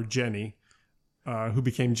 daughter, Jenny, who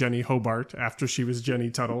became Jenny Hobart after she was Jenny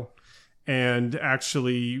Tuttle. And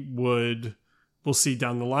actually we'll see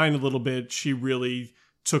down the line a little bit, she really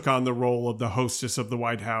took on the role of the hostess of the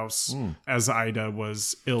White House as Ida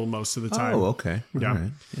was ill most of the time. Oh, okay. Yeah. All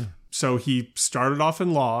right. Yeah. So he started off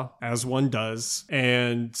in law, as one does,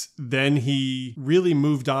 and then he really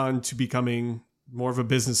moved on to becoming more of a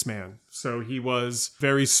businessman. So he was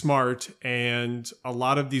very smart, and a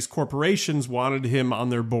lot of these corporations wanted him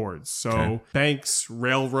on their boards. So banks,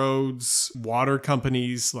 railroads, water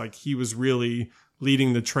companies, like he was really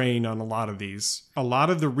leading the train on a lot of these. A lot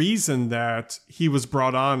of the reason that he was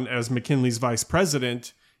brought on as McKinley's vice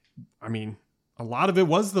president, I mean, a lot of it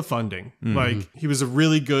was the funding. Like he was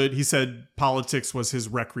he said politics was his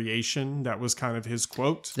recreation. That was kind of his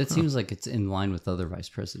quote. That seems like it's in line with other vice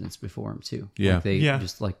presidents before him too. Yeah. Like they Yeah.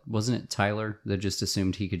 just like wasn't it Tyler that just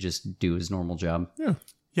assumed he could just do his normal job?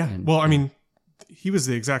 Yeah. Well, I mean, he was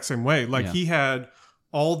the exact same way. Like Yeah. he had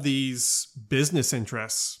all these business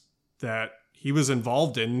interests that he was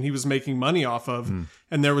involved in and he was making money off of.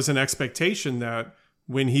 And there was an expectation that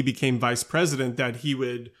when he became vice president that he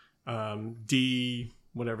would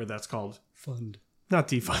whatever that's called. Fund. Not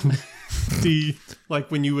defund.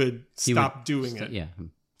 Like when you would stop doing it. Yeah.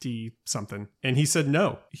 Something. And he said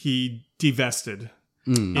no. He divested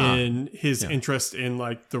in his interest in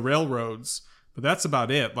like the railroads. But that's about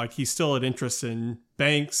it. Like he still had interest in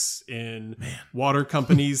banks, in water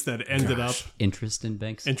companies that ended up Interest in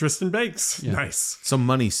banks. interest in banks. Nice. So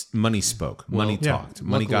money spoke. Money yeah. talked.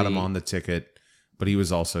 Money got him Luckily- on the ticket, but he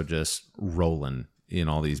was also just rolling in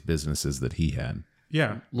all these businesses that he had.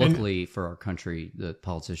 Yeah. And Luckily for our country, the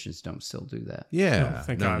politicians don't still do that. Yeah. Oh,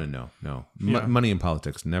 thank no, God. no. Yeah. Money and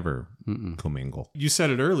politics never commingle. you said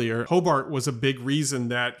it earlier. Hobart was a big reason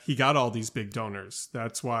that he got all these big donors.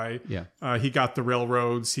 That's why he got the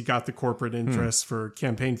railroads. He got the corporate interests for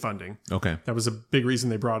campaign funding. Okay. That was a big reason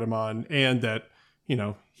they brought him on. And that,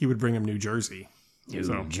 he would bring him New Jersey.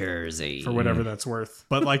 New Jersey. For whatever that's worth.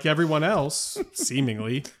 But like everyone else,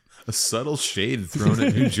 seemingly, A subtle shade thrown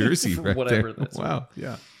at New Jersey right Whatever there. that's Wow.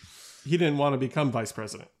 Yeah. he didn't want to become vice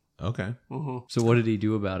president. Okay. So what did he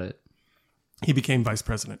do about it? He became vice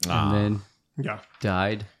president. And then Yeah.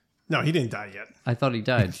 died? No, he didn't die yet. I thought he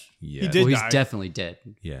died. Yeah. He did Well, he's die. definitely dead.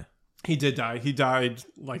 Yeah. He did die. He died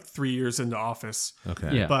like 3 years into office.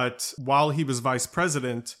 Okay. Yeah. But while he was vice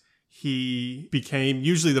president, he became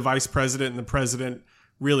usually the vice president and the president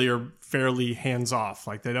really are fairly hands off.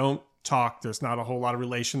 Like they don't talk. There's not a whole lot of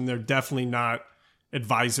relation. They're definitely not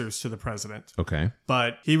advisors to the president. Okay.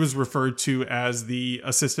 But he was referred to as the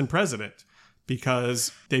assistant president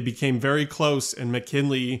because they became very close and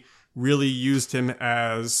McKinley really used him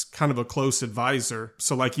as kind of a close advisor.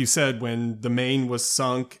 So like you said, when the Maine was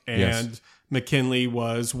sunk and Yes. McKinley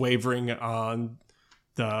was wavering on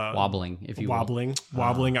the Wobbling, if you will.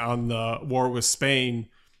 wobbling on the war with Spain,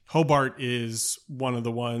 Hobart is one of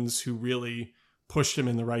the ones who really pushed him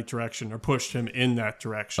in the right direction or pushed him in that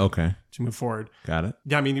direction Okay. to move forward. Got it.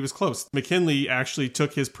 Yeah, I mean, he was close. McKinley actually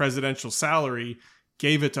took his presidential salary,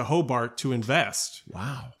 gave it to Hobart to invest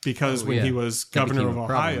Wow. because Oh, when yeah. he was That governor of became a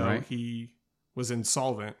problem, Ohio, right? he was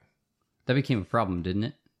insolvent. That became a problem, didn't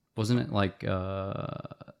it? Wasn't it like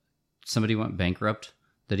somebody went bankrupt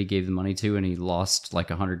that he gave the money to and he lost like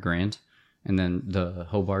 $100,000? And then the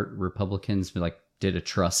Hobart Republicans like did a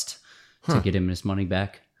trust to get him his money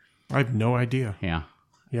back. I have no idea. Yeah.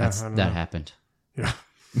 Yeah, That happened. Yeah.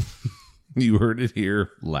 You heard it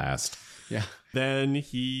here last. Yeah. Then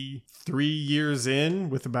he, 3 years in,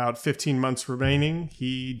 with about 15 months remaining,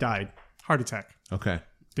 he died. Heart attack. Okay.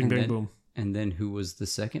 Bing, bang, then, boom. And then who was the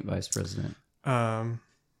second vice president?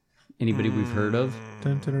 Anybody we've heard of?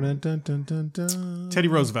 Dun, dun, dun, dun, dun, dun, dun. Teddy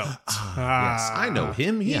Roosevelt. Yes, I know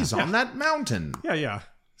him. He's on that mountain. Yeah.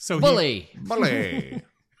 So Bully! Bully.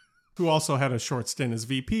 who also had a short stint as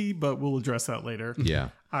VP, but we'll address that later. Yeah.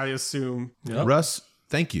 I assume. Russ,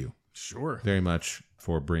 thank you Sure. very much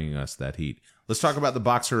for bringing us that heat. Let's talk about the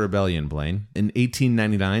Boxer Rebellion, Blaine. In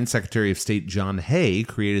 1899, Secretary of State John Hay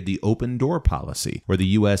created the Open Door Policy, where the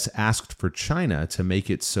U.S. asked for China to make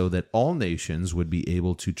it so that all nations would be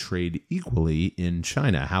able to trade equally in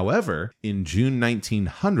China. However, in June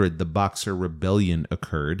 1900, the Boxer Rebellion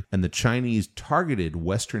occurred, and the Chinese targeted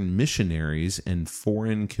Western missionaries and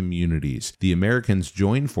foreign communities. The Americans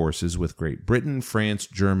joined forces with Great Britain, France,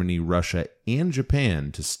 Germany, Russia, and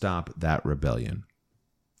Japan to stop that rebellion.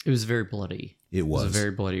 It was very bloody. It was. a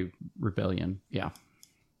very bloody rebellion. Yeah.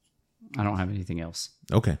 I don't have anything else.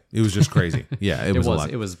 Okay. It was just crazy. Yeah, it was a lot.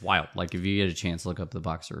 It was wild. Like if you get a chance, look up the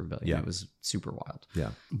Boxer Rebellion. Yeah. It was super wild.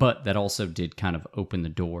 Yeah. But that also did kind of open the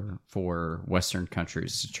door for Western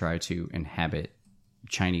countries to try to inhabit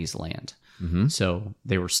Chinese land. Mm-hmm. So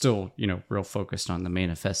they were still, real focused on the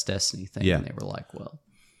Manifest Destiny thing. Yeah. And they were like, well,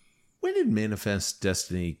 When did Manifest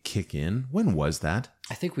Destiny kick in? When was that?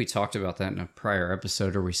 I think we talked about that in a prior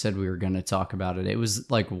episode, or we said we were going to talk about it. It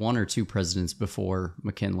was like one or two presidents before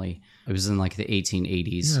McKinley. It was in like the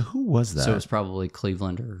 1880s. Yeah, who was that? So it was probably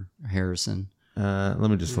Cleveland or Harrison. Let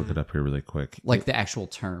me just look it up here really quick. Like the actual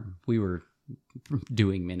term. We were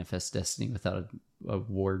doing Manifest Destiny without a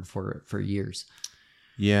word for it for years.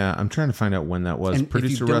 Yeah, I'm trying to find out when that was. And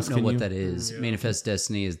Producer if you don't Russ, know can what you? that is, Manifest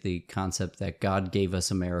Destiny is the concept that God gave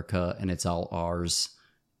us America and it's all ours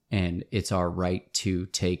and it's our right to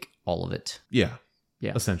take all of it. Yeah,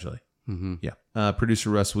 Yeah. essentially. Mm-hmm. Yeah. Producer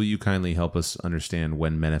Russ, will you kindly help us understand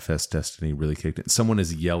when Manifest Destiny really kicked in? Someone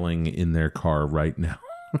is yelling in their car right now.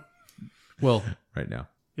 Well, Right now.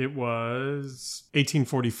 It was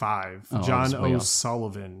 1845. Oh, I John was way off.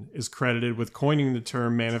 O'Sullivan is credited with coining the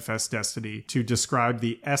term manifest destiny to describe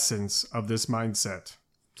the essence of this mindset.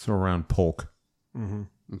 So around Polk.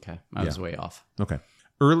 okay. I was way off. Okay.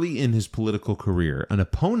 Early in his political career, an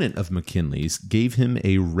opponent of McKinley's gave him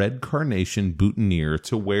a red carnation boutonniere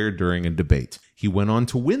to wear during a debate. He went on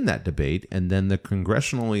to win that debate and then the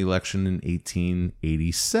congressional election in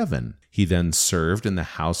 1887. He then served in the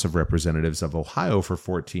House of Representatives of Ohio for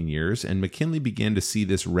 14 years, and McKinley began to see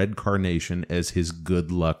this red carnation as his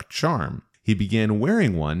good luck charm. He began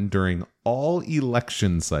wearing one during all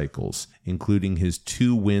election cycles, including his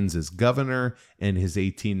 2 wins as governor and his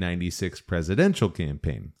 1896 presidential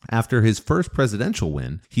campaign. After his first presidential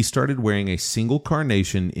win, he started wearing a single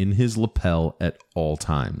carnation in his lapel at all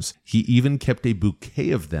times. He even kept a bouquet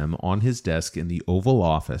of them on his desk in the Oval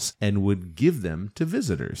Office and would give them to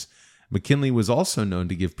visitors. McKinley was also known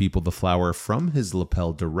to give people the flower from his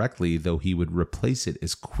lapel directly, though he would replace it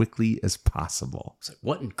as quickly as possible. It's like,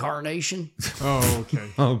 what incarnation? Oh, okay.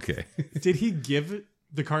 Okay. Did he give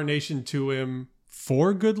the carnation to him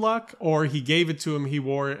for good luck, or he gave it to him, he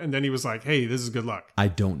wore it, and then he was like, hey, this is good luck? I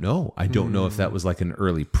don't know. I don't know if that was like an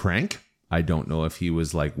early prank. I don't know if he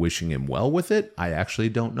was like wishing him well with it. I actually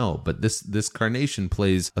don't know. But this carnation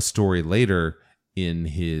plays a story later in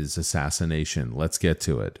his assassination. Let's get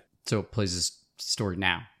to it. So it plays his story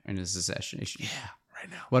now in his assassination. Yeah,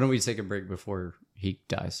 right now. Why don't we take a break before he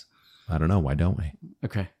dies? I don't know. Why don't we?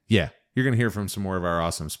 Okay. Yeah, you're going to hear from some more of our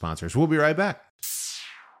awesome sponsors. We'll be right back.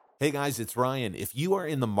 Hey guys, it's Ryan. If you are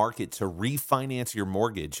in the market to refinance your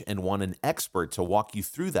mortgage and want an expert to walk you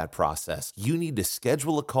through that process, you need to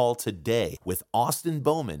schedule a call today with Austin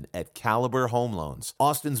Bowman at Caliber Home Loans.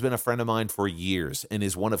 Austin's been a friend of mine for years and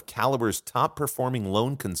is one of Caliber's top performing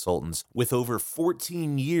loan consultants with over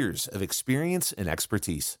 14 years of experience and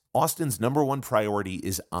expertise. Austin's number one priority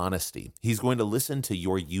is honesty. He's going to listen to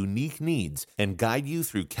your unique needs and guide you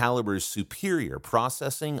through Caliber's superior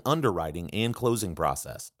processing, underwriting, and closing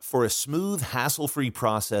process. For a smooth, hassle-free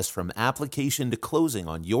process from application to closing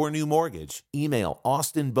on your new mortgage, email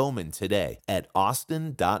Austin Bowman today at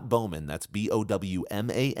austin.bowman, that's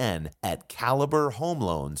Bowman, at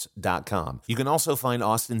caliberhomeloans.com. You can also find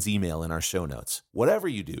Austin's email in our show notes. Whatever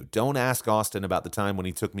you do, don't ask Austin about the time when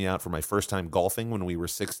he took me out for my first time golfing when we were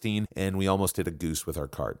 16 and we almost hit a goose with our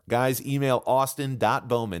cart. Guys, email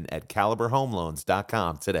austin.bowman at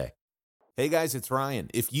caliberhomeloans.com today. Hey guys, it's Ryan.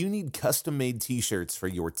 If you need custom-made t-shirts for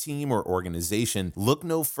your team or organization, look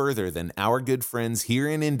no further than our good friends here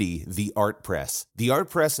in Indy, The Art Press. The Art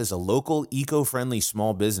Press is a local, eco-friendly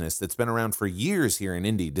small business that's been around for years here in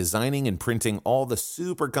Indy, designing and printing all the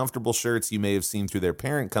super comfortable shirts you may have seen through their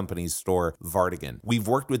parent company's store, Vardigan. We've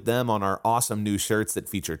worked with them on our awesome new shirts that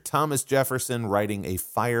feature Thomas Jefferson riding a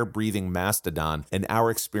fire-breathing mastodon, and our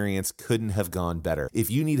experience couldn't have gone better. If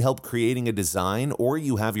you need help creating a design or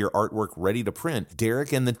you have your artwork ready to print,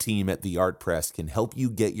 Derek and the team at The Art Press can help you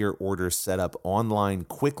get your orders set up online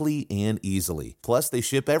quickly and easily. Plus, they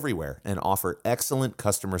ship everywhere and offer excellent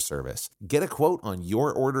customer service. Get a quote on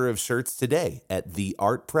your order of shirts today at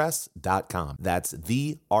theartpress.com. That's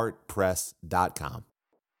theartpress.com.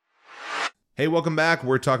 Hey, welcome back.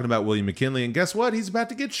 We're talking about William McKinley, and guess what? He's about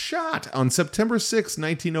to get shot. On September 6,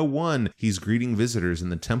 1901, he's greeting visitors in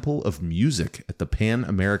the Temple of Music at the Pan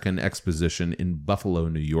American Exposition in Buffalo,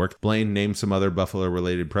 New York. Blaine, name some other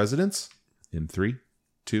Buffalo-related presidents. In 3,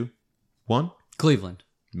 2, 1. Cleveland.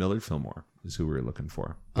 Millard Fillmore is who we were looking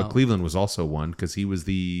for. But Cleveland was also one because he was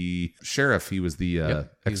the sheriff. He was the,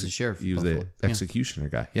 he was the sheriff. He was the executioner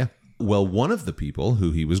guy. Yeah. Well, one of the people who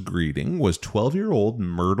he was greeting was 12-year-old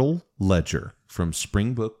Myrtle Ledger from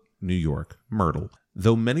Springbrook, New York. Myrtle.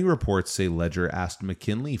 Though many reports say Ledger asked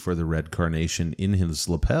McKinley for the red carnation in his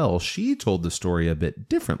lapel, she told the story a bit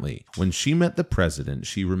differently. When she met the president,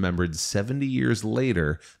 she remembered 70 years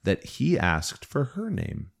later that he asked for her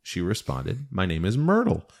name. She responded, "My name is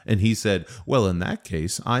Myrtle." And he said, "Well, in that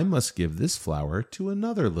case, I must give this flower to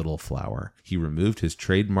another little flower." He removed his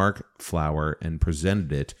trademark flower and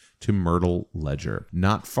presented it to Myrtle Ledger.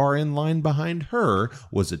 Not far in line behind her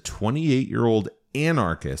was a 28-year-old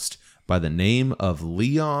anarchist by the name of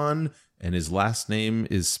Leon, and his last name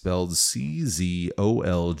is spelled Czolgosz.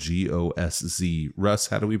 Russ,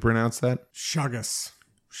 how do we pronounce that? Chagas.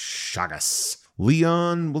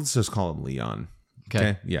 Leon, let's just call him Leon.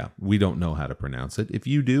 Okay. Yeah, we don't know how to pronounce it. If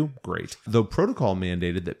you do, great. Though protocol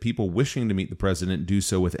mandated that people wishing to meet the president do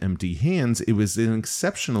so with empty hands, it was an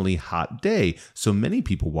exceptionally hot day, so many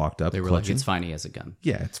people walked up. They were clutching. like, "It's fine, he has a gun."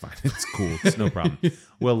 Yeah, it's fine. It's cool. It's no problem.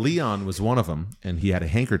 Well, Leon was one of them, and he had a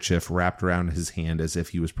handkerchief wrapped around his hand as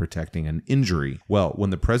if he was protecting an injury. Well, when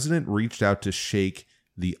the president reached out to shake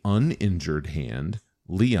the uninjured hand,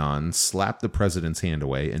 Leon slapped the president's hand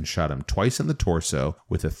away and shot him twice in the torso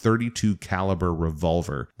with a .32 caliber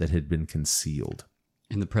revolver that had been concealed.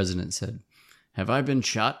 And the president said, "Have I been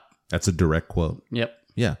shot?" That's a direct quote. Yep.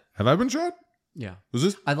 Yeah. Have I been shot? Yeah. Was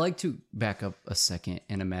this? I'd like to back up a second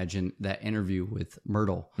and imagine that interview with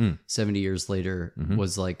Myrtle 70 years later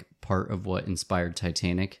was like part of what inspired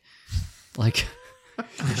Titanic. Like,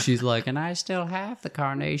 she's like, "And I still have the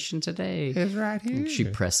carnation today." It's right here. She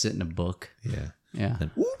pressed it in a book. Yeah. Yeah.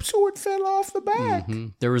 And, oops, so it fell off the back.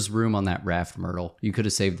 There was room on that raft, Myrtle. You could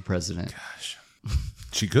have saved the president. Gosh.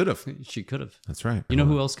 She could have. She could have. That's right. You know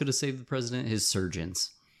who else could have saved the president? His surgeons.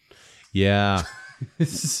 Yeah.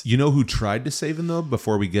 You know who tried to save him, though,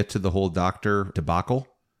 before we get to the whole doctor debacle?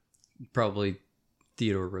 Probably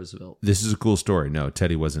Theodore Roosevelt. This is a cool story. No,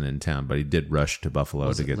 Teddy wasn't in town, but he did rush to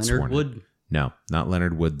Buffalo to get Leonard sworn Wood? in. No, not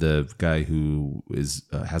Leonard Wood, the guy who is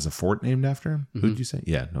has a fort named after him. Who did you say?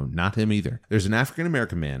 Yeah, no, not him either. There's an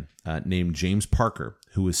African-American man named James Parker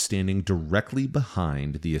who is standing directly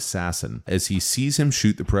behind the assassin. As he sees him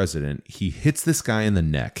shoot the president, he hits this guy in the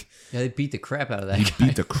neck. Yeah, they beat the crap out of that He guy.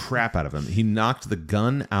 beat the crap out of him. He knocked the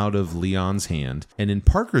gun out of Leon's hand. And in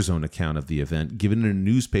Parker's own account of the event, given in a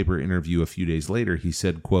newspaper interview a few days later, he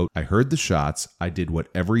said, quote, "I heard the shots. I did what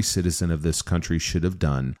every citizen of this country should have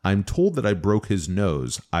done. I'm told that I broke his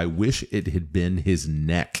nose. I wish it had been his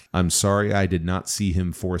neck. I'm sorry I did not see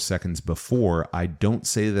him 4 seconds before. I don't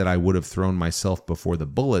say that I would have thrown myself before the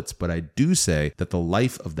bullets, but I do say that the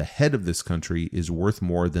life of the head of this country is worth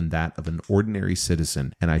more than that of an ordinary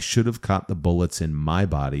citizen, and I should have caught the bullets in my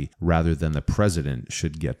body rather than the president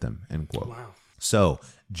should get them," end quote. Wow. So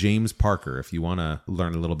James Parker, if you want to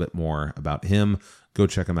learn a little bit more about him, go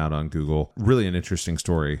check him out on Google. Really an interesting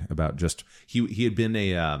story about just, he had been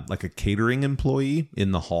a like a catering employee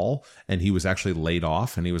in the hall, and he was actually laid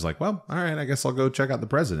off, and he was like, well, all right, I guess I'll go check out the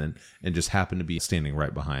president, and just happened to be standing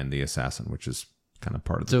right behind the assassin, which is kind of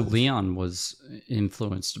part of the So cool. Leon was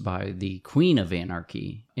influenced by the Queen of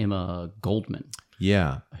Anarchy, Emma Goldman.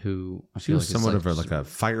 Yeah. Who I She feel was like is somewhat of like a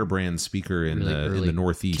firebrand speaker in really the early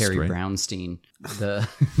Northeast, Carrie right? Brownstein. The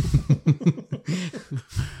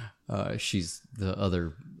she's the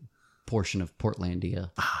other portion of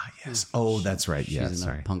Portlandia. Ah, yes. Oh, that's right. She's Yeah, in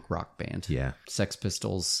sorry. a punk rock band. Yeah. Sex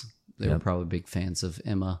Pistols. They were probably big fans of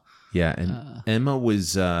Emma. Yeah, and Emma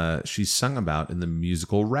was, she's sung about in the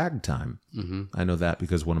musical Ragtime. Mm-hmm. I know that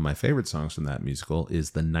because one of my favorite songs from that musical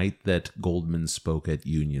is The Night That Goldman Spoke at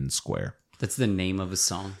Union Square. That's the name of a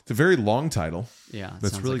song. It's a very long title. Yeah, it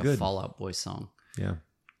That's sounds really like good. a Fall Out Boy song. Yeah.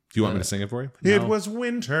 Do you want me to sing it for you? no. It was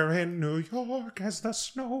winter in New York as the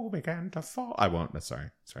snow began to fall. I won't. Sorry.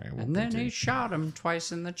 I won't. And then continue. he shot him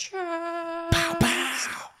twice in the chest.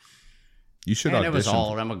 You should And it was audition.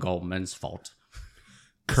 all Emma Goldman's fault.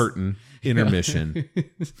 Curtain intermission.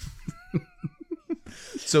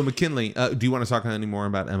 So McKinley, do you want to talk any more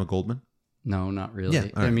about Emma Goldman? No, not really. Yeah,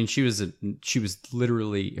 all right. I mean, she was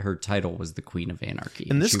literally, her title was the Queen of Anarchy.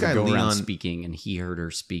 And this she guy, would go Leon, around speaking, and he heard her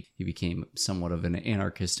speak. He became somewhat of an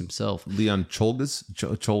anarchist himself. Leon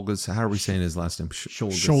Cholgas, how are we saying his last name?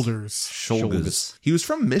 Shoulders. Cholgas. He was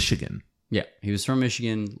from Michigan. Yeah, he was from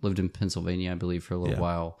Michigan, lived in Pennsylvania, I believe, for a little Yeah.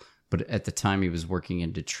 while. But at the time, he was working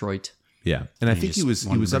in Detroit. Yeah, and I he think he just was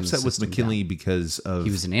wanted to bring the upset with system McKinley because of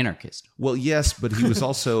He was an anarchist. well, yes, but he was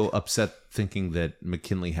also upset thinking that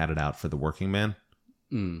McKinley had it out for the working man,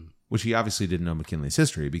 which he obviously didn't know McKinley's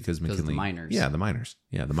history because of the McKinley miners. Yeah, the miners,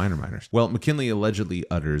 the miners. Well, McKinley allegedly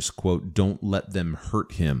utters, "quote Don't let them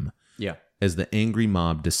hurt him." Yeah. As the angry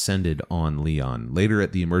mob descended on Leon. Later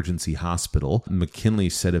at the emergency hospital, McKinley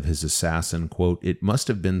said of his assassin, quote, "It must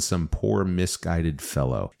have been some poor misguided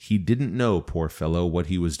fellow. He didn't know, poor fellow, what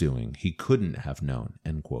he was doing. He couldn't have known,"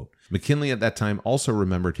 end quote. McKinley at that time also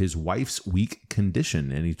remembered his wife's weak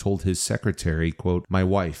condition, and he told his secretary, quote, "My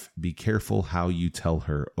wife, be careful how you tell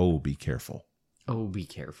her. Oh, be careful." Oh, be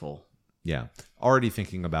careful. Yeah. Already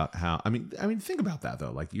thinking about how, I mean, think about that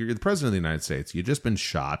though. Like you're the president of the United States. You've just been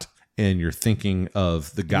shot. And you're thinking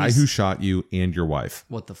of the guy who shot you and your wife.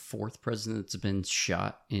 What, the fourth president that's been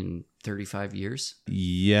shot in 35 years?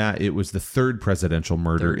 Yeah, it was the third presidential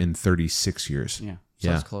murder in 36 years. Yeah.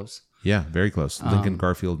 So it's close. Yeah, very close. Lincoln,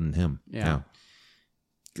 Garfield, and him. Yeah.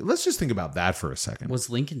 Let's just think about that for a second. Was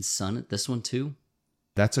Lincoln's son at this one too?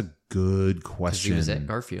 That's a good Because question. he was at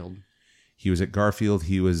Garfield. He was at Garfield.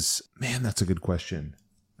 He was, man, that's a good question.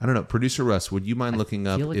 I don't know. Producer Russ, would you mind looking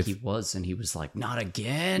I up feel like if he was, and he was like, not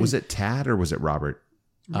again. was it Tad or was it Robert?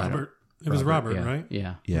 Robert. It was Robert, yeah. right?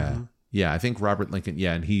 Yeah. Yeah. Yeah, I think Robert Lincoln.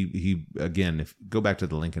 Yeah, and he again, if go back to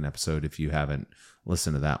the Lincoln episode if you haven't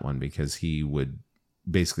listened to that one, because he would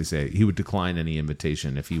basically say he would decline any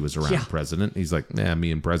invitation if he was around the president. He's like, nah,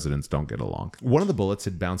 me and presidents don't get along. One of the bullets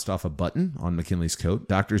had bounced off a button on McKinley's coat.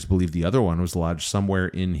 Doctors believe the other one was lodged somewhere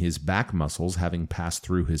in his back muscles, having passed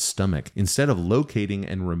through his stomach. Instead of locating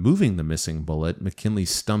and removing the missing bullet, McKinley's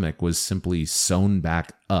stomach was simply sewn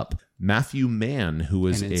back up. Matthew Mann, who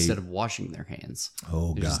was And instead of washing their hands,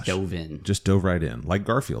 they just dove in. Just dove right in, like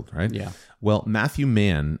Garfield, right? Yeah. Well, Matthew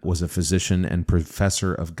Mann was a physician and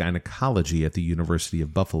professor of gynecology at the University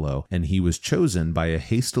of Buffalo, and he was chosen by a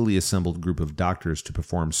hastily assembled group of doctors to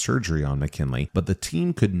perform surgery on McKinley, but the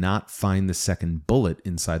team could not find the second bullet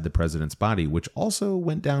inside the president's body, which also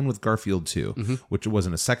went down with Garfield too, which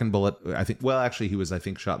wasn't a second bullet. He was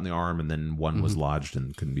shot in the arm, and then one was lodged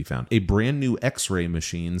and couldn't be found. A brand new X-ray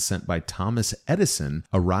machine sent by Thomas Edison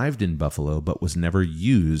arrived in Buffalo, but was never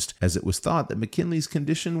used, as it was thought that McKinley's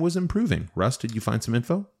condition was improving. Russ, did you find some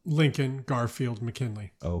info? Lincoln, Garfield,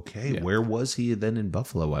 McKinley. Okay. Where was he then in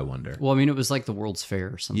Buffalo, I wonder? Well, I mean, it was like the World's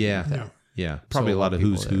Fair or something like that. Yeah. Probably So a lot of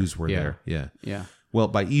people who's were there. there. Yeah. Yeah. Well,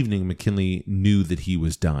 by evening, McKinley knew that he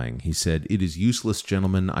was dying. He said, "It is useless,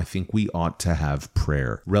 gentlemen. I think we ought to have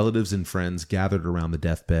prayer." Relatives and friends gathered around the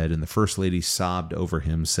deathbed, and the First Lady sobbed over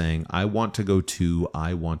him, saying, "I want to go too.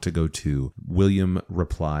 I want to go too." William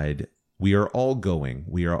replied, "We are all going.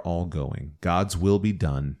 We are all going. God's will be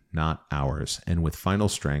done, not ours," and with final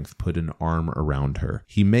strength put an arm around her.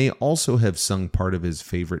 He may also have sung part of his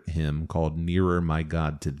favorite hymn called "Nearer, My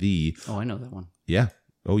God, to Thee." Oh, I know that one. Yeah.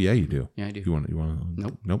 Oh, yeah, you do. Yeah, I do. You want?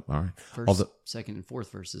 Nope. Nope. All right. First, second, and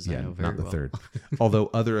fourth verses I know very not the well. third.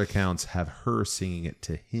 Although other accounts have her singing it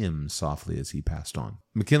to him softly as he passed on.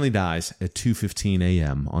 McKinley dies at 2:15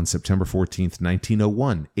 a.m. on September 14th,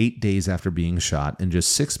 1901, 8 days after being shot and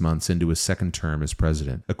just 6 months into his second term as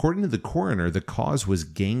president. According to the coroner, the cause was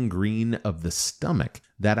gangrene of the stomach.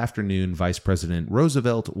 That afternoon, Vice President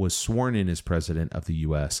Roosevelt was sworn in as president of the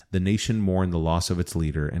U.S. The nation mourned the loss of its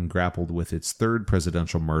leader and grappled with its third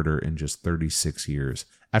presidential murder in just 36 years.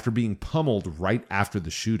 After being pummeled right after the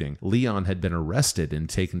shooting, Leon had been arrested and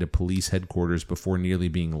taken to police headquarters before nearly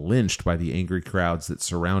being lynched by the angry crowds that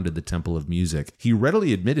surrounded the Temple of Music. He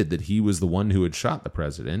readily admitted that he was the one who had shot the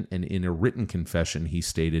president, and in a written confession he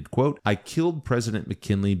stated, quote, "I killed President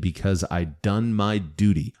McKinley because I'd done my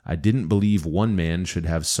duty. I didn't believe one man should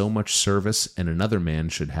have so much service and another man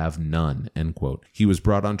should have none," end quote. He was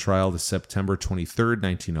brought on trial to September 23rd,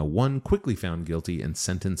 1901, quickly found guilty and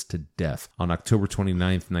sentenced to death. On October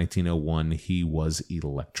 29th, 1901, he was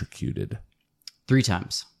electrocuted. 3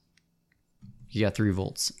 times. He got 3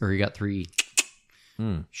 volts, or he got 3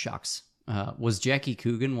 shocks. Was Jackie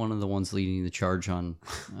Coogan one of the ones leading the charge on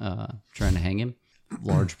trying to hang him?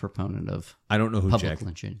 Large proponent of I don't know who public Jack.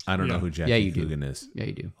 lynching. I don't know who Jackie you do. Coogan is. Yeah,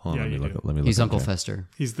 you do. Hold on, Yeah, let me you look. do. Let me look. He's up Uncle Jack. Fester.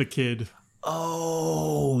 He's the kid.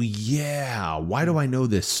 Oh yeah. Why do I know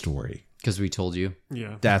this story? Because we told you.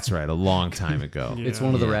 Yeah. That's right. A long time ago. Yeah. It's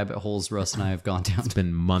one of the rabbit holes Russ and I have gone down. It's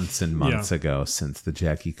been months and months ago since the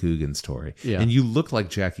Jackie Coogan story. Yeah. And you look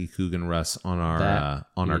like Jackie Coogan, Russ, on our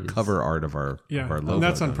That is- cover art of our logo. And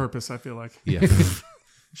that's on don't purpose, I feel like. you? Yeah.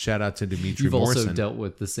 Shout out to Dimitri You've Morrison. also dealt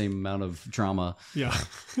with the same amount of trauma. Yeah.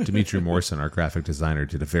 Dimitri Morrison, our graphic designer,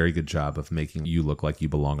 did a very good job of making you look like you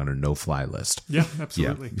belong on a no-fly list. Yeah,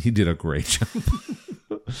 absolutely. Yeah, he did a great job.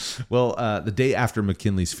 Well, the day after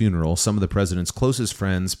McKinley's funeral, some of the president's closest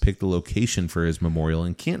friends picked a location for his memorial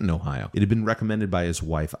in Canton, Ohio. It had been recommended by his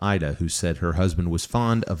wife, Ida, who said her husband was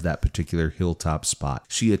fond of that particular hilltop spot.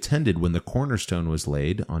 She attended when the cornerstone was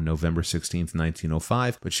laid on November 16th,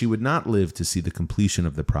 1905, but she would not live to see the completion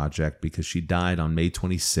of the project because she died on May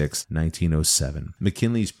 26, 1907.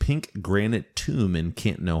 McKinley's pink granite tomb in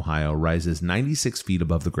Canton, Ohio, rises 96 feet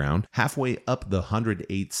above the ground. Halfway up the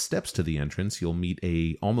 108 steps to the entrance, you'll meet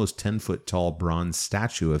a almost 10-foot tall bronze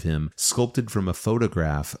statue of him sculpted from a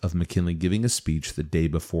photograph of McKinley giving a speech the day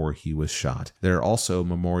before he was shot. There are also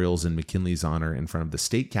memorials in McKinley's honor in front of the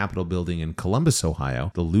State Capitol building in Columbus,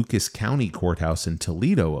 Ohio, the Lucas County Courthouse in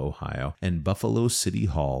Toledo, Ohio, and Buffalo City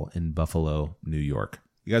Hall in Buffalo, New York.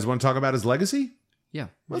 You guys want to talk about his legacy? Yeah.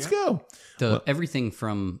 Let's go. Everything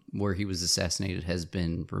from where he was assassinated has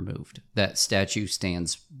been removed. That statue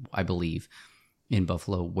stands, I believe, in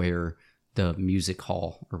Buffalo where the music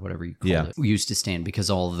hall or whatever you call it used to stand, because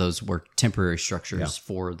all of those were temporary structures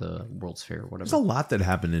for the World's Fair or whatever. There's a lot that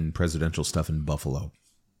happened in presidential stuff in Buffalo,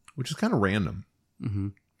 which is kind of random. Mm-hmm.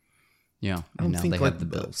 Yeah. I And don't now think they like have the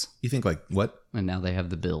Bills. You think like what? And now they have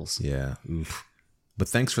the Bills. Yeah. Oof. But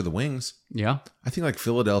thanks for the wings. Yeah. I think like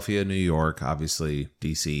Philadelphia, New York, obviously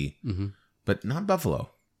DC, but not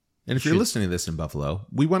Buffalo. And if you're listening to this in Buffalo,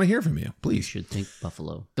 we want to hear from you. You Please. should think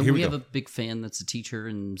Buffalo. Don't Here we we have go. a big fan that's a teacher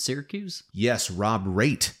in Syracuse? Yes, Rob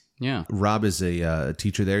Raitt. Yeah. Rob is a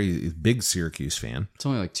teacher there. He's a big Syracuse fan. It's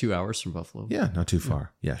only like 2 hours from Buffalo. Yeah, not too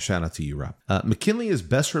far. Yeah, shout out to you, Rob. McKinley is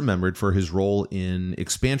best remembered for his role in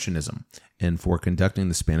expansionism and for conducting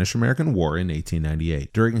the Spanish-American War in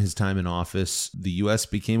 1898. During his time in office, the U.S.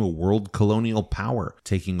 became a world colonial power,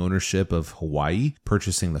 taking ownership of Hawaii,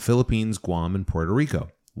 purchasing the Philippines, Guam, and Puerto Rico.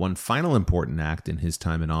 One final important act in his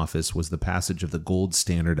time in office was the passage of the Gold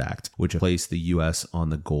Standard Act, which placed the U.S. on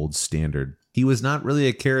the gold standard. He was not really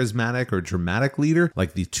a charismatic or dramatic leader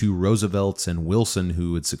like the two Roosevelts and Wilson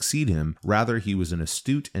who would succeed him. Rather, he was an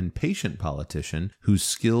astute and patient politician whose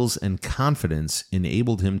skills and confidence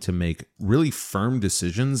enabled him to make really firm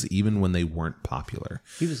decisions even when they weren't popular.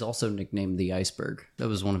 He was also nicknamed the Iceberg. That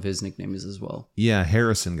was one of his nicknames as well. Yeah,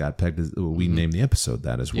 Harrison got pegged. We named the episode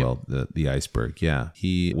that as well, the Iceberg. Yeah,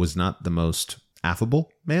 he was not the most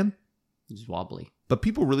affable man. He's wobbly. But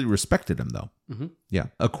people really respected him, though. Mm-hmm. Yeah.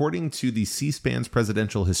 According to the C-SPAN's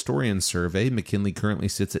Presidential Historian Survey, McKinley currently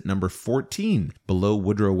sits at number 14, below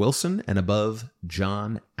Woodrow Wilson and above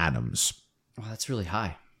John Adams. Well, that's really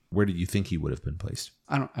high. Where did you think he would have been placed?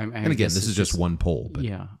 And again, this is just one poll. But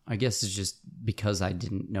yeah, I guess it's just because I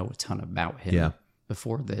didn't know a ton about him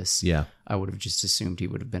before this. Yeah. I would have just assumed he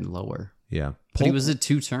would have been lower. Yeah. But he was a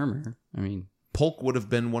two-termer. I mean, Polk would have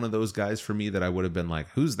been one of those guys for me that I would have been like,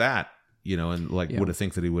 who's that? You know, and like would have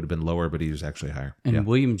think that he would have been lower, but he was actually higher. And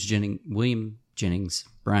William Jennings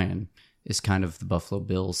Bryan is kind of the Buffalo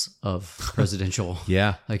Bills of presidential.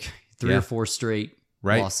 Like 3 or 4 straight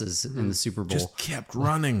losses in the Super Bowl. Just kept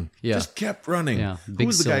running. Just kept running. Yeah. Who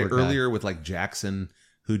was the guy earlier with like Jackson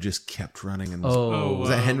who just kept running? And was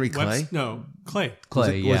that Henry Clay? No, Clay. Was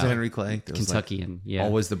it Henry Clay? Kentuckian. Like,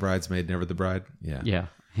 always the bridesmaid, never the bride. Yeah. Yeah.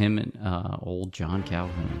 Him and old John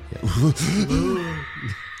Calhoun.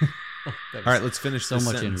 All right, let's finish so this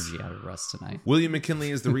much sentence. energy out of Russ tonight. William McKinley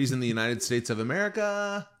is the reason the United States of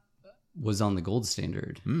America was on the gold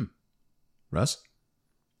standard. Russ?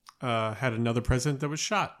 Had another president that was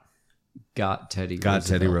shot. Got Teddy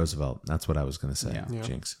Roosevelt. That's what I was going to say. Yeah.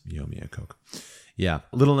 Jinx, you owe me a Coke. Yeah.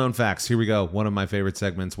 Little known facts. Here we go. One of my favorite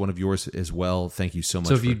segments. One of yours as well. Thank you so much.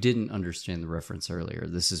 So if you didn't understand the reference earlier,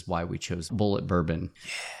 this is why we chose bullet bourbon.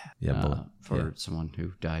 For someone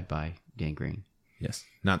who died by gangrene. Yes.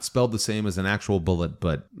 Not spelled the same as an actual bullet,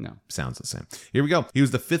 but no, sounds the same. Here we go. He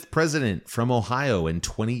was the 5th president from Ohio in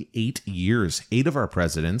 28 years. 8 of our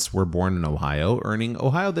presidents were born in Ohio, earning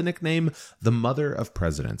Ohio the nickname the Mother of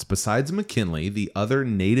Presidents. Besides McKinley, the other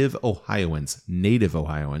native Ohioans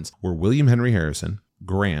were William Henry Harrison,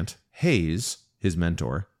 Grant, Hayes, his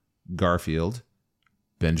mentor, Garfield,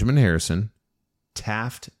 Benjamin Harrison,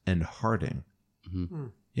 Taft, and Harding. Mm-hmm.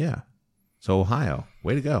 Yeah. So Ohio,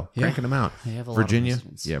 way to go. Cranking them out. They have a Virginia. lot of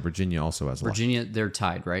presidents. Yeah, Virginia also has a lot. Virginia, they're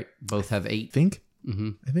tied, right? Both have 8. I think.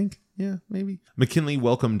 Yeah, maybe. McKinley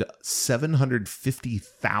welcomed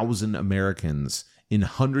 750,000 Americans in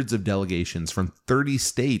hundreds of delegations from 30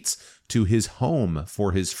 states to his home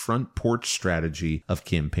for his front porch strategy of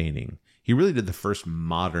campaigning. He really did the first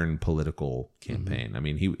modern political campaign. I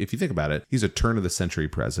mean, if you think about it, he's a turn-of-the-century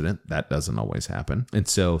president. That doesn't always happen. And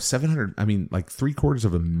so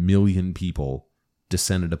 750,000 people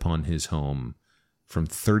descended upon his home from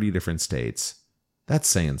 30 different states. That's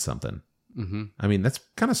saying something. Mm-hmm. I mean, that's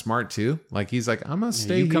kind of smart, too. Like, he's like, I'm going to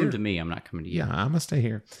stay here. You come to me, I'm not coming to you. Yeah, I'm going to stay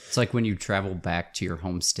here. It's like when you travel back to your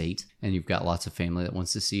home state and you've got lots of family that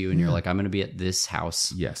wants to see you and you're like, I'm going to be at this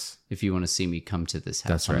house. Yes. If you want to see me, come to this house.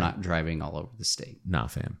 That's right. I'm not driving all over the state. Nah,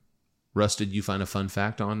 fam. Russ, did you find a fun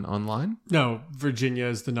fact online? No, Virginia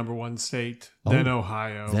is the number 1 state, then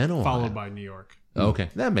Ohio, followed by New York. Okay,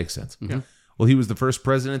 that makes sense. Mm-hmm. Yeah. Well, he was the first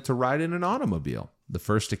president to ride in an automobile, the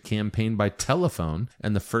first to campaign by telephone,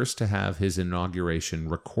 and the first to have his inauguration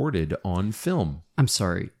recorded on film. I'm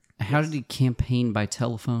sorry. How did he campaign by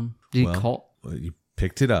telephone? Did he call? Well, he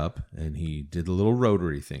picked it up and he did a little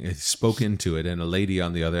rotary thing. He spoke into it, and a lady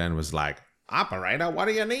on the other end was like, "Operator, what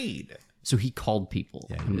do you need?" So he called people.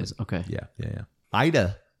 Yeah, okay. Yeah.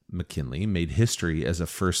 Ida McKinley made history as a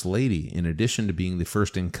first lady. In addition to being the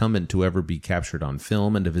first incumbent to ever be captured on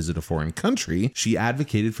film and to visit a foreign country, she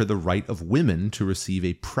advocated for the right of women to receive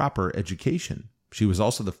a proper education. She was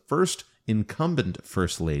also the first incumbent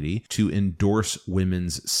first lady to endorse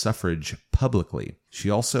women's suffrage publicly. She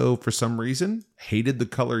also, for some reason, hated the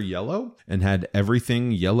color yellow and had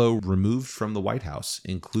everything yellow removed from the White House,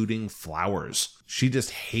 including flowers. She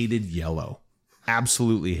just hated yellow.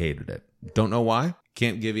 Absolutely hated it. Don't know why.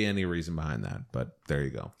 Can't give you any reason behind that, but there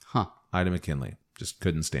you go. Ida McKinley. Just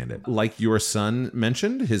couldn't stand it. Like your son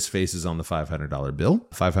mentioned, his face is on the $500 bill.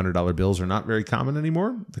 $500 bills are not very common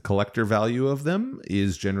anymore. The collector value of them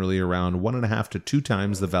is generally around 1.5 to 2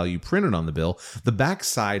 times the value printed on the bill. The back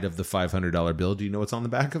side of the $500 bill, do you know what's on the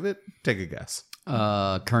back of it? Take a guess.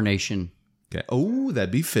 Carnation. Okay. Oh,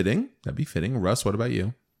 that'd be fitting. Russ, what about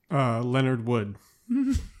you? Leonard Wood.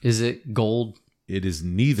 Is it gold? It is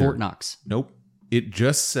neither. Fort Knox. Nope. It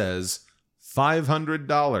just says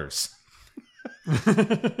 $500.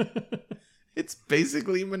 It's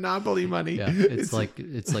basically Monopoly money. Yeah, it's like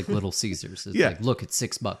Little Caesars. It's like, look, it's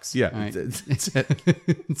 $6. Yeah, All right.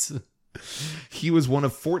 it's He was one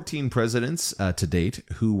of 14 presidents to date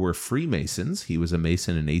who were Freemasons. He was a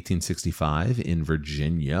Mason in 1865 in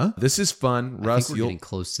Virginia. This is fun. I Russ, think we're getting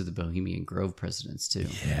close to the Bohemian Grove presidents, too.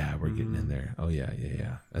 Yeah, we're getting in there. Oh, yeah.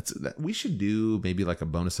 We should do maybe like a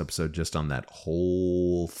bonus episode just on that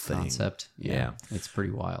whole thing. Concept. Yeah. It's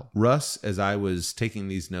pretty wild. Russ, as I was taking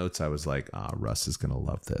these notes, I was like, Russ is going to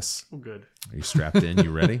love this. Oh, good. Are you strapped in?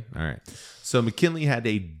 You ready? All right. So McKinley had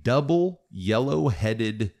a double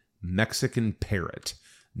yellow-headed Mexican parrot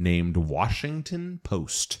named Washington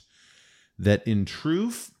Post that in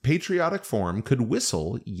true patriotic form could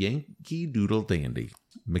whistle Yankee Doodle Dandy.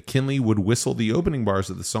 McKinley would whistle the opening bars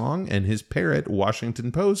of the song, and his parrot,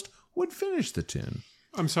 Washington Post, would finish the tune.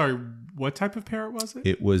 I'm sorry, what type of parrot was it?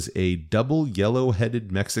 It was a double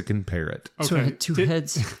yellow-headed Mexican parrot. Okay. So it had two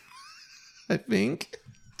heads. I think.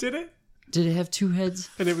 Did it? Did it have two heads?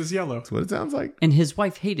 And it was yellow. That's what it sounds like. And his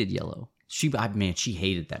wife hated yellow. She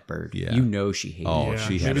hated that bird. Yeah. You know she hated Oh, Yeah,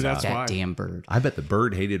 she had maybe it that's out. that why. damn bird. I bet the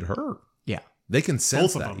bird hated her. Yeah. They can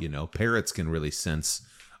sense Both of that, them. you know. Parrots can really sense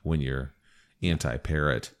when you're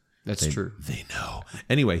anti-parrot. That's true. They know.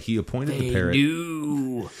 Anyway, he appointed the parrot.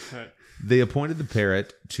 knew. They appointed the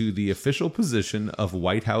parrot to the official position of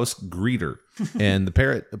White House greeter. And the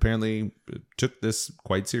parrot apparently took this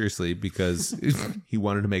quite seriously because he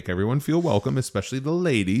wanted to make everyone feel welcome, especially the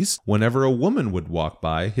ladies. Whenever a woman would walk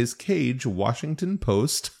by, his cage, Washington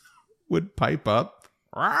Post, would pipe up,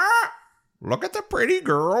 "Rah! Look at the pretty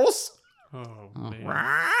girls." Oh, man.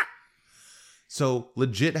 Rah! So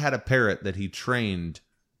legit had a parrot that he trained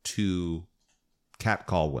to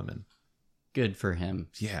catcall women. Good for him.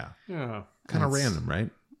 Yeah. Yeah. Kind of That's- random, right?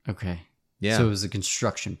 Okay. Yeah. So it was a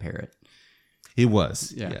construction parrot. It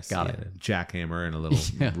was. Yeah, Yes. got he it. had a jackhammer and a little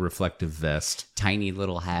Yeah. reflective vest. Tiny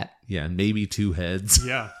little hat. Yeah, and maybe two heads.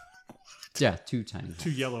 Yeah. Yeah, two tiny.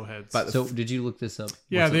 Two yellow heads. But- So did you look this up?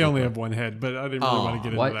 yeah, What's it they look only like? have one head, but I didn't really want to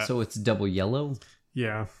get into What? that. So it's double yellow?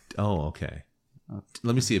 Yeah. Oh, okay.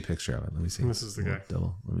 Let me see a picture of it. Let me see. This is the guy.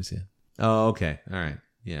 Double. Let me see it. Oh, okay. All right.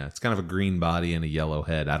 Yeah, it's kind of a green body and a yellow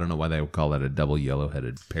head. I don't know why they would call that a double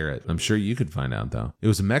yellow-headed parrot. I'm sure you could find out, though. It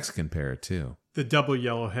was a Mexican parrot, too. The double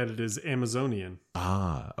yellow-headed is Amazonian.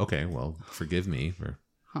 Ah, okay. Well, forgive me for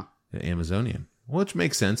the Amazonian. Which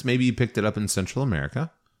makes sense. Maybe you picked it up in Central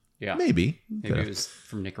America. Yeah. Maybe. Maybe it was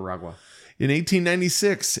from Nicaragua. In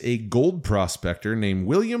 1896, a gold prospector named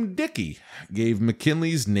William Dickey gave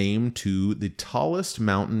McKinley's name to the tallest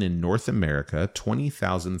mountain in North America,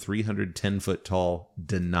 20,310-foot tall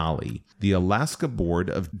Denali. The Alaska Board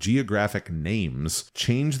of Geographic Names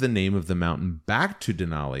changed the name of the mountain back to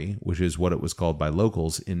Denali, which is what it was called by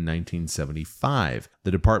locals, in 1975.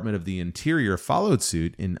 The Department of the Interior followed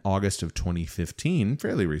suit in August of 2015,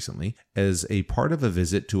 fairly recently, as a part of a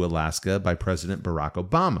visit to Alaska by President Barack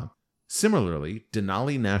Obama. Similarly,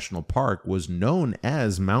 Denali National Park was known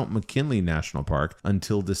as Mount McKinley National Park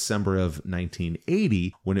until December of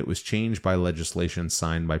 1980, when it was changed by legislation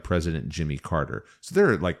signed by President Jimmy Carter. So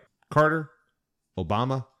they're like Carter,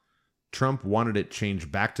 Obama, Trump wanted it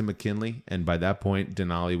changed back to McKinley, and by that point,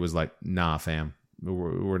 Denali was like, nah, fam.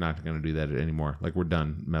 We're not going to do that anymore. Like, we're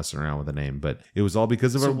done messing around with the name. But it was all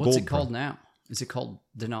because of So a what's gold it called now? Is it called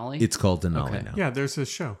Denali? It's called Denali Okay. now. Yeah, there's a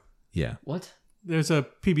show. Yeah. What? There's a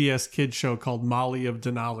PBS kids show called Molly of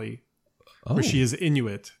Denali, Oh, where she is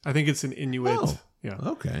Inuit. I think it's an Inuit. Oh. Yeah.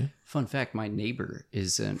 okay. Fun fact, my neighbor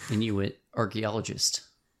is an Inuit archaeologist.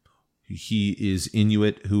 He is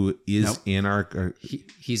Inuit who is Nope.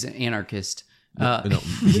 He's an anarchist. No,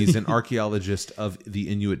 he's an archaeologist of the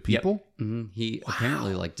Inuit people. He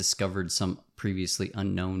apparently discovered some previously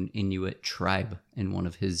unknown Inuit tribe in one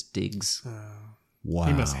of his digs. Wow.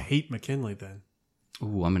 He must hate McKinley then.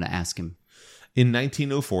 Ooh, I'm going to ask him. In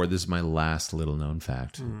 1904, this is my last little known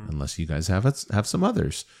fact, unless you guys have some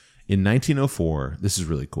others. In 1904, this is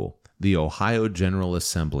really cool. The Ohio General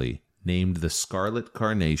Assembly named the scarlet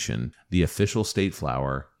carnation the official state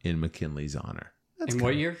flower in McKinley's honor. In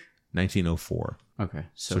what year? 1904. Okay,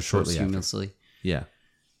 So shortly after. posthumously. Yeah.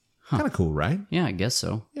 Kind of cool, right? Yeah, I guess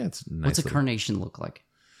so. Yeah, it's nice. What's a little- carnation look like?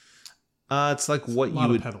 It's like what A you lot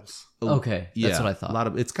would. of petals. Okay, that's what I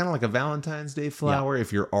thought. It's kind of like a Valentine's Day flower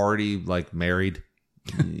if you're already like married.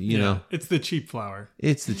 You know, It's the cheap flower.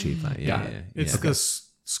 it's the cheap one. Yeah, Got it. yeah, It's yeah. the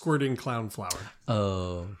squirting clown flower.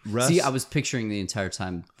 Oh, Russ- see, I was picturing the entire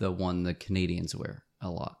time the one the Canadians wear a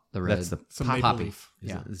lot. The red. That's the It's a maple poppy. leaf.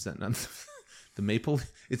 Is that not the maple?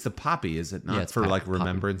 It's the poppy, is it not? Yeah, it's for like poppy.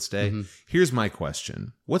 Remembrance Day. Here's my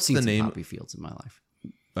question: what's Seen the some name? poppy fields in my life.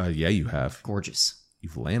 Yeah, you have. Gorgeous.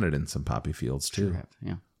 You've landed in some poppy fields too. Sure have.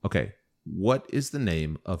 Yeah. Okay, what is the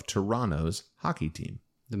name of Toronto's hockey team?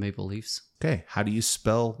 The Maple Leafs. Okay, how do you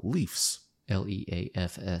spell Leafs?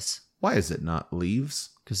 Leafs. Why is it not leaves?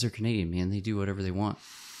 Because they're Canadian, man. They do whatever they want.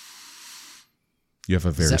 You have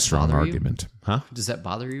a very strong bother you? argument. Huh? Does that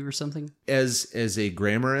bother you or something? As a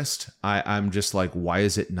grammarist, I'm just like, why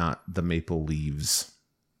is it not the maple leaves?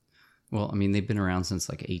 Well, I mean, they've been around since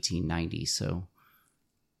like 1890, so...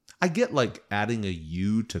 I get like adding a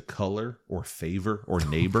U to color or favor or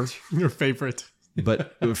neighbor. Your favorite.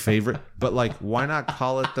 But like, why not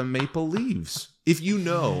call it the maple leaves? If you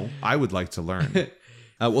know, I would like to learn.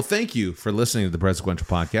 Well, thank you for listening to the Presequential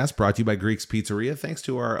Podcast, brought to you by Greek's Pizzeria. Thanks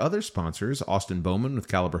to our other sponsors, Austin Bowman with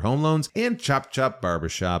Caliber Home Loans and Chop Chop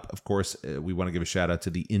Barbershop. Of course, we want to give a shout out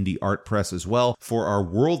to the Indie Art Press as well for our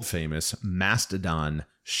world famous Mastodon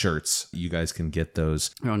shirts. You guys can get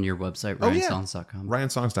those on your website, ryansongs.com.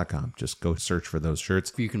 ryansongs.com. Just go search for those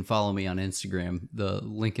shirts. You can follow me on Instagram. The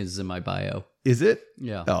link is in my bio. Is it?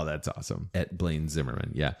 Yeah. Oh, that's awesome. At Blaine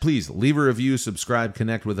Zimmerman. Yeah. Please leave a review, subscribe,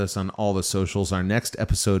 connect with us on all the socials. Our next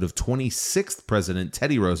episode of 26th President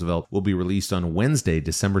Teddy Roosevelt will be released on Wednesday,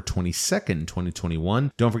 December 22nd,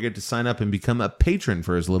 2021. Don't forget to sign up and become a patron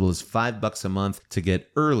for as little as $5 a month to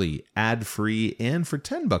get early, ad-free, and for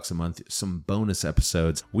 $10 a month, some bonus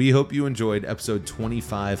episodes. We hope you enjoyed episode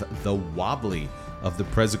 25, The Wobbly of the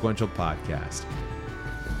Presequential Podcast.